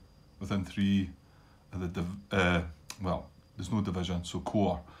 3, within 3 of the well, there's no division, so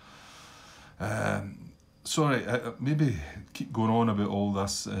core. Sorry, maybe keep going on about all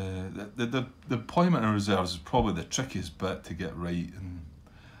this. The deployment of reserves is probably the trickiest bit to get right, and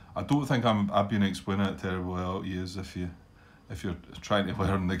I don't think I've been explaining it terribly well to you if you're trying to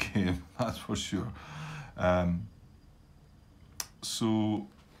learn the game. That's for sure. So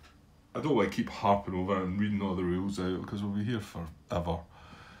I don't want to keep harping over it and reading all the rules out because we'll be here forever.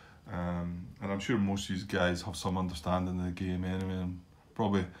 And I'm sure most of these guys have some understanding of the game anyway, and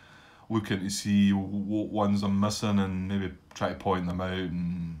probably looking to see what ones I'm missing and maybe try to point them out.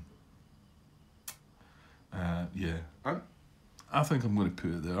 And yeah, I think I'm going to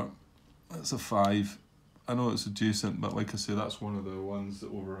put it there. It's a 5. I know it's adjacent, but like I say, that's one of the ones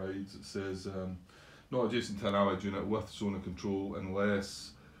that overrides. It says not adjacent to an allied unit with zone of control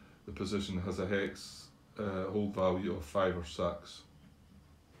unless the position has a hex hold value of 5 or 6.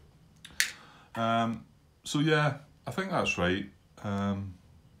 So yeah, I think that's right.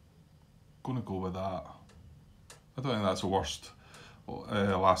 Gonna go with that. I don't think that's the worst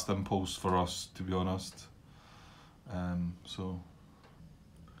last impulse for us, to be honest. So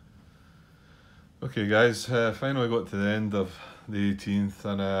okay guys, finally got to the end of the 18th,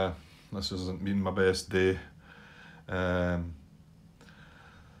 and this hasn't been my best day.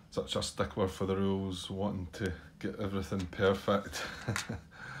 Such a stickler for the rules, wanting to get everything perfect.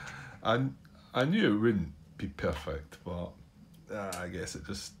 I knew it wouldn't be perfect, but I guess it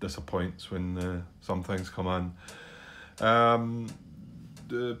just disappoints when some things come in.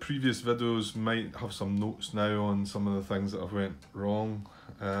 The previous videos might have some notes now on some of the things that have went wrong.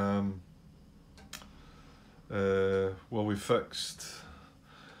 Well, we fixed.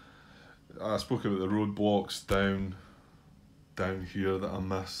 I spoke about the roadblocks down here that I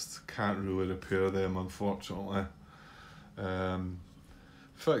missed. Can't really repair them, unfortunately.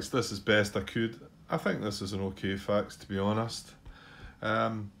 Fixed this as best I could. I think this is an okay fix, to be honest.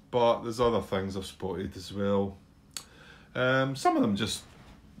 But there's other things I've spotted as well. Some of them just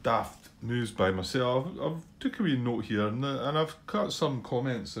daft moves by myself. I've took a wee note here, and I've cut some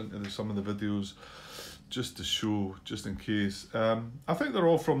comments into some of the videos just to show, just in case. I think they're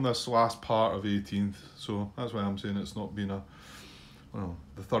all from this last part of 18th, so that's why I'm saying it's not been the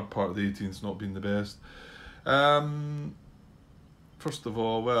third part of the 18th's not been the best. First of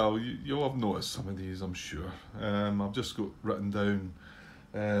all, well, you'll have noticed some of these, I'm sure. I've just got written down.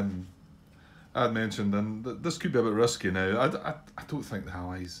 I had mentioned, and this could be a bit risky now. I don't think the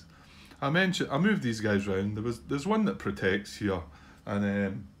allies. I moved these guys round. There's one that protects here,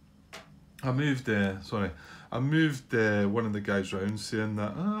 and I moved one of the guys round, saying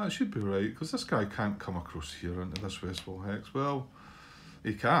that it should be right because this guy can't come across here into this West Wall hex. Well,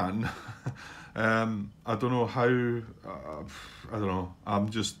 he can. I don't know how. I don't know. I'm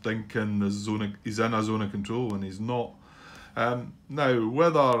just thinking he's in a zone of control and he's not. Now,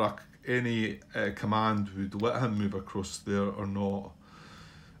 whether any command would let him move across there or not,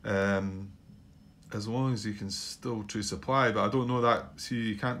 as long as he can still trade supply, but I don't know that. See,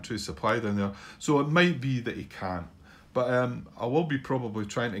 you can't trade supply down there, so it might be that he can't. But I will be probably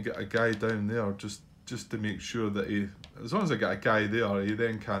trying to get a guy down there just to make sure that as long as I get a guy there, he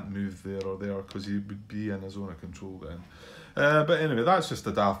then can't move there or there because he would be in a zone of control then. But anyway, that's just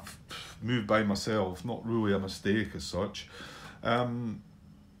a daft move by myself, not really a mistake as such.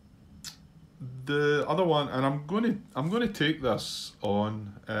 The other one, and I'm going to take this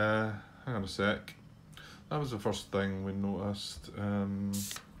on. Hang on a sec. That was the first thing we noticed.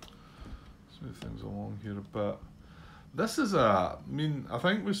 Let's move things along here a bit. This is I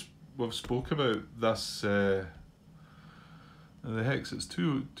think we've spoke about this. The hex, it's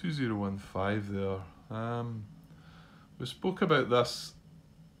 2015 there. We spoke about this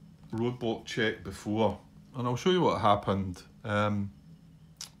roadblock check before, and I'll show you what happened. We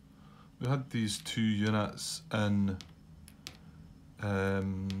had these 2 units in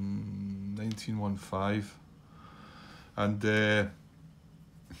 1915, and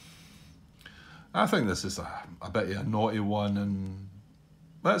I think this is a bit of a naughty one, and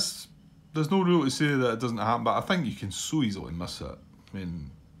there's no rule to say that it doesn't happen, but I think you can so easily miss it. I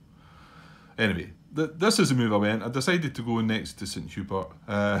mean, anyway, this is the move I went. I decided to go next to St Hubert.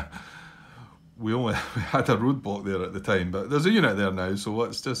 We had a roadblock there at the time, but there's a unit there now, so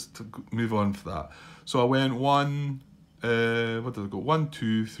let's just move on for that. So I went 1, what did I go? 1,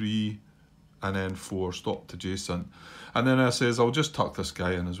 2, 3, and then 4, stopped adjacent. And then I says, I'll just tuck this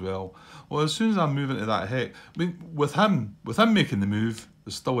guy in as well. Well, as soon as I'm moving to that hex, I mean, with him making the move,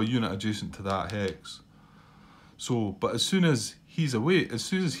 there's still a unit adjacent to that hex. So, but as soon as he's away,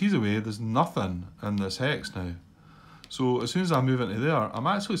 there's nothing in this hex now. So as soon as I move into there, I'm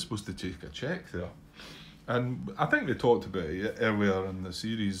actually supposed to take a check there. And I think we talked about it earlier in the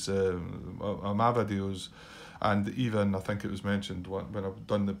series, on my videos, and even I think it was mentioned when I've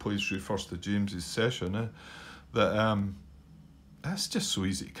done the playthrough first of James's session, that that's just so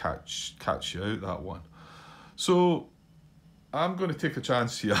easy to catch you out, that one. So I'm going to take a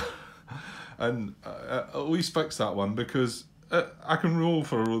chance here and at least fix that one, because I can roll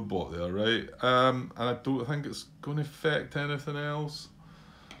for a roadblock there, right? And I don't think it's going to affect anything else.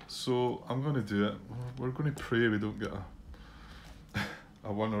 So I'm going to do it. We're going to pray we don't get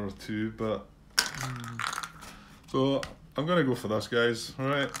a 1 or a 2, but so I'm going to go for this, guys. All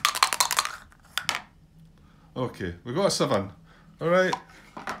right. Okay, we got a 7. All right.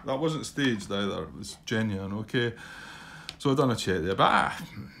 That wasn't staged either. It was genuine. Okay. So I've done a check there, but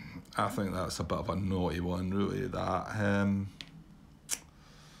I think that's a bit of a naughty one, really. That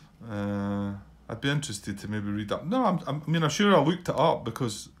I'd be interested to maybe read that. No, I'm sure I looked it up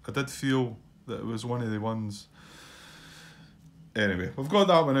because I did feel that it was one of the ones. Anyway, we've got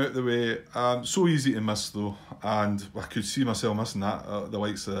that one out of the way. So easy to miss though, and I could see myself missing that, the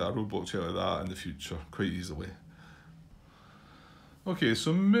likes of a roadblock check like that in the future quite easily. Okay,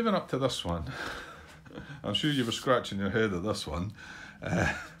 so moving up to this one. I'm sure you were scratching your head at this one.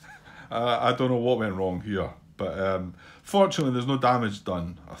 I don't know what went wrong here, but fortunately there's no damage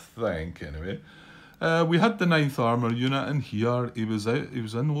done, I think, anyway. We had the 9th armour unit in here. He was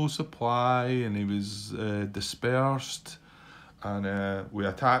in low supply, and he was dispersed, and we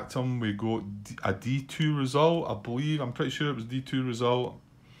attacked him. We got a D2 result, I believe. I'm pretty sure it was D2 result.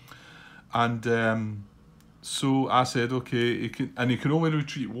 And so I said, okay, he can only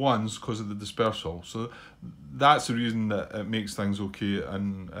retreat once because of the dispersal. So that's the reason that it makes things okay,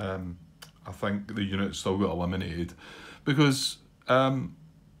 and I think the unit still got eliminated, because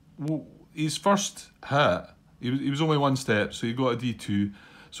his first hit, he was only 1 step, so he got a D2.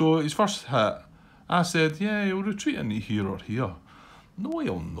 So his first hit, I said, yeah, he'll retreat into here or here. No,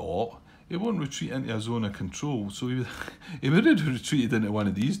 he'll not. He won't retreat into a zone of control. So he would have retreated into one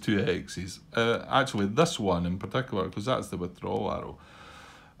of these 2 hexes. Actually, this one in particular, because that's the withdrawal arrow.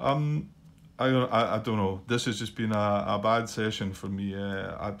 I don't know. This has just been a bad session for me.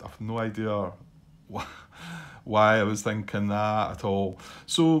 I have no idea why I was thinking that at all.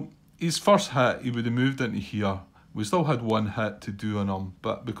 So his first hit, he would have moved into here. We still had 1 hit to do on him,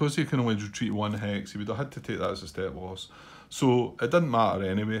 but because he can only retreat 1 hex, he would have had to take that as a step loss. So it didn't matter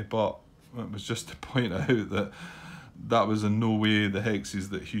anyway, but it was just to point out that that was in no way the hexes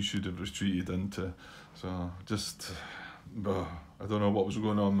that he should have retreated into. So just, I don't know what was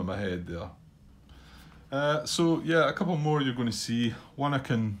going on in my head there. So yeah, a couple more you're going to see. One I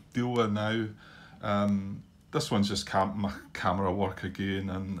can deal with now. This one's just my camera work again,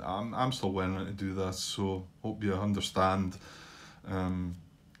 and I'm still learning to do this, so hope you understand. And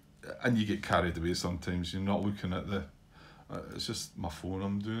you get carried away sometimes. You're not looking at it's just my phone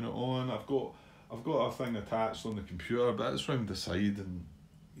I'm doing it on. I've got a thing attached on the computer, but it's round the side, and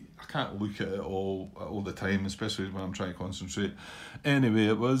I can't look at it all the time, especially when I'm trying to concentrate. Anyway,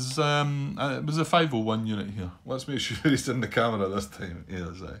 it was a 501 unit here. Let's make sure he's in the camera this time. Yeah,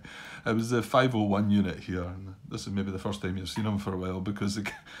 it was the 501 unit here, and this is maybe the first time you've seen him for a while, because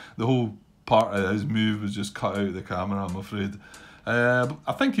the whole part of his move was just cut out of the camera, I'm afraid.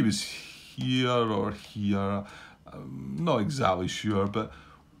 I think he was here or here. I'm not exactly sure, but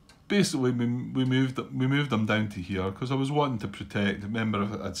basically we moved them down to here because I was wanting to protect. Remember,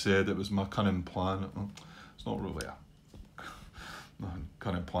 I'd said it was my cunning plan. It's not really a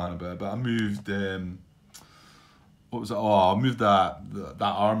cunning plan about it, but I moved. What was it? Oh, I moved that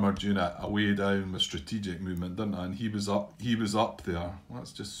armoured unit away down with strategic movement, didn't I? And he was up there.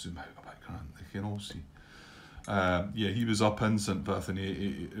 Let's just zoom out a bit, Grant. You can all see. Yeah, he was up in St. Vith, and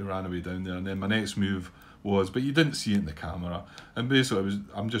he ran away down there. And then my next move was, but you didn't see it in the camera. And basically,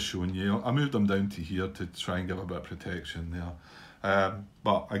 I'm just showing you. I moved them down to here to try and give a bit of protection there.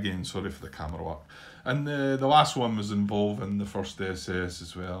 But again, sorry for the camera work. And the last one was involving the first SS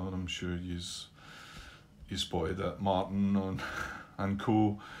as well, and I'm sure you spotted it, Martin and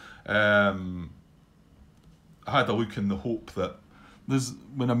co. I had a look in the hope that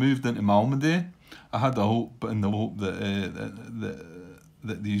when I moved into Malmedy, I had the hope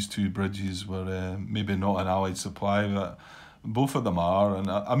that these 2 bridges were maybe not an allied supply, but both of them are. And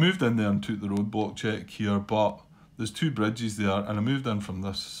I moved in there and took the roadblock check here, but there's 2 bridges there, and I moved in from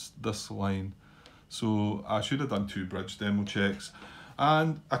this line, so I should have done 2 bridge demo checks,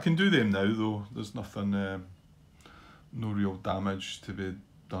 and I can do them now though. There's nothing no real damage to be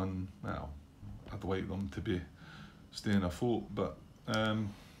done. Well, I'd like them to be staying afloat, but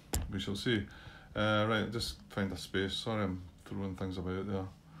we shall see. Right, just find a space. Sorry, I'm throwing things about there.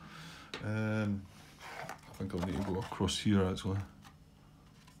 I think I'll need to go across here actually.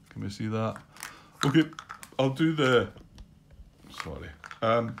 Can we see that? Okay, I'll do the. Sorry.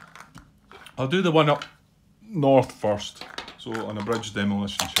 I'll do the one up north first. So on a bridge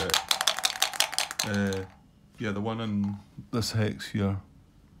demolition check. Yeah, the one in this hex here.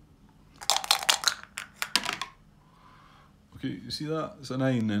 Okay, you see that? It's a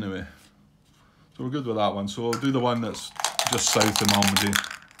 9 anyway. So we're good with that one. So I'll do the one that's just south of Malmedy.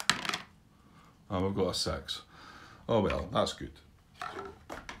 And we've got a 6. Oh well, that's good.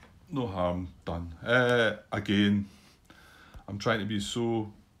 No harm done. Again, I'm trying to be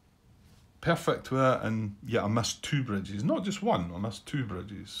so perfect with it, and yeah, I missed 2 bridges. Not just one, I missed 2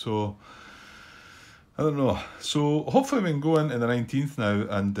 bridges. So, I don't know. So hopefully we can go into the 19th now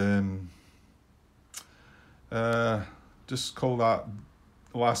and just call that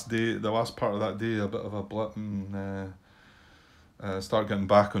last day, the last part of that day, a bit of a blip, and start getting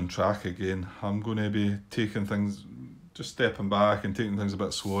back on track again. I'm going to be taking things, just stepping back and taking things a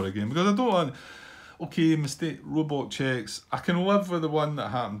bit slower again, because I don't want, okay, mistake, robot checks, I can live with the one that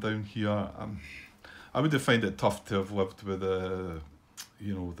happened down here. I would have found it tough to have lived with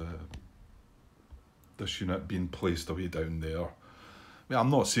this unit being placed away down there. I mean, I'm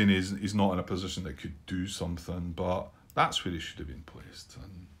not saying he's not in a position that could do something, but that's where he should have been placed.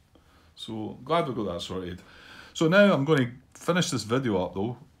 And so glad we got that sorted. So now I'm going to finish this video up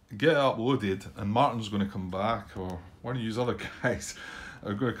though, get it uploaded, and Martin's going to come back, or one of you other guys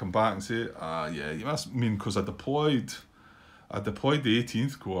are going to come back and say, yeah, you must mean because I deployed the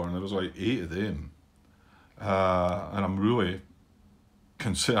 18th Corps and there was like 8 of them. And I'm really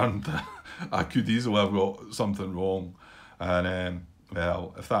concerned that I could easily have got something wrong. And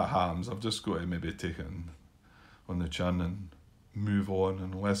well, if that happens, I've just got to maybe take it on the chin and move on,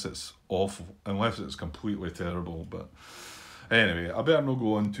 unless it's awful, unless it's completely terrible. But anyway, I better not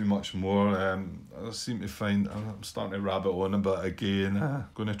go on too much more. I seem to find I'm starting to rabbit on a bit again.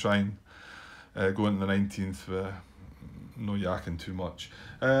 Going to try and go into the 19th with no yakking too much.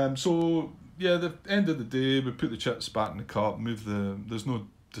 So yeah, the end of the day, we put the chips back in the cup, there's no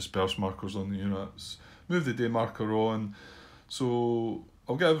disperse markers on the units, move the day marker on. So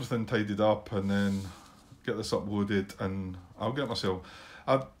I'll get everything tidied up and then get this uploaded, and I'll get myself,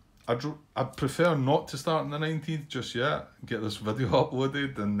 I'd prefer not to start on the 19th just yet, get this video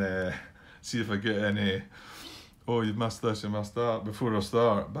uploaded and see if I get any, oh you missed this, you missed that, before I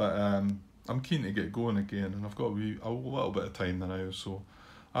start. But I'm keen to get going again, and I've got a little bit of time now, so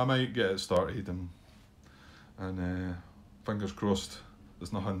I might get it started, and fingers crossed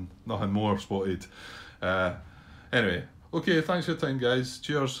there's nothing more spotted. Anyway, okay, thanks for your time guys,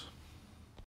 cheers.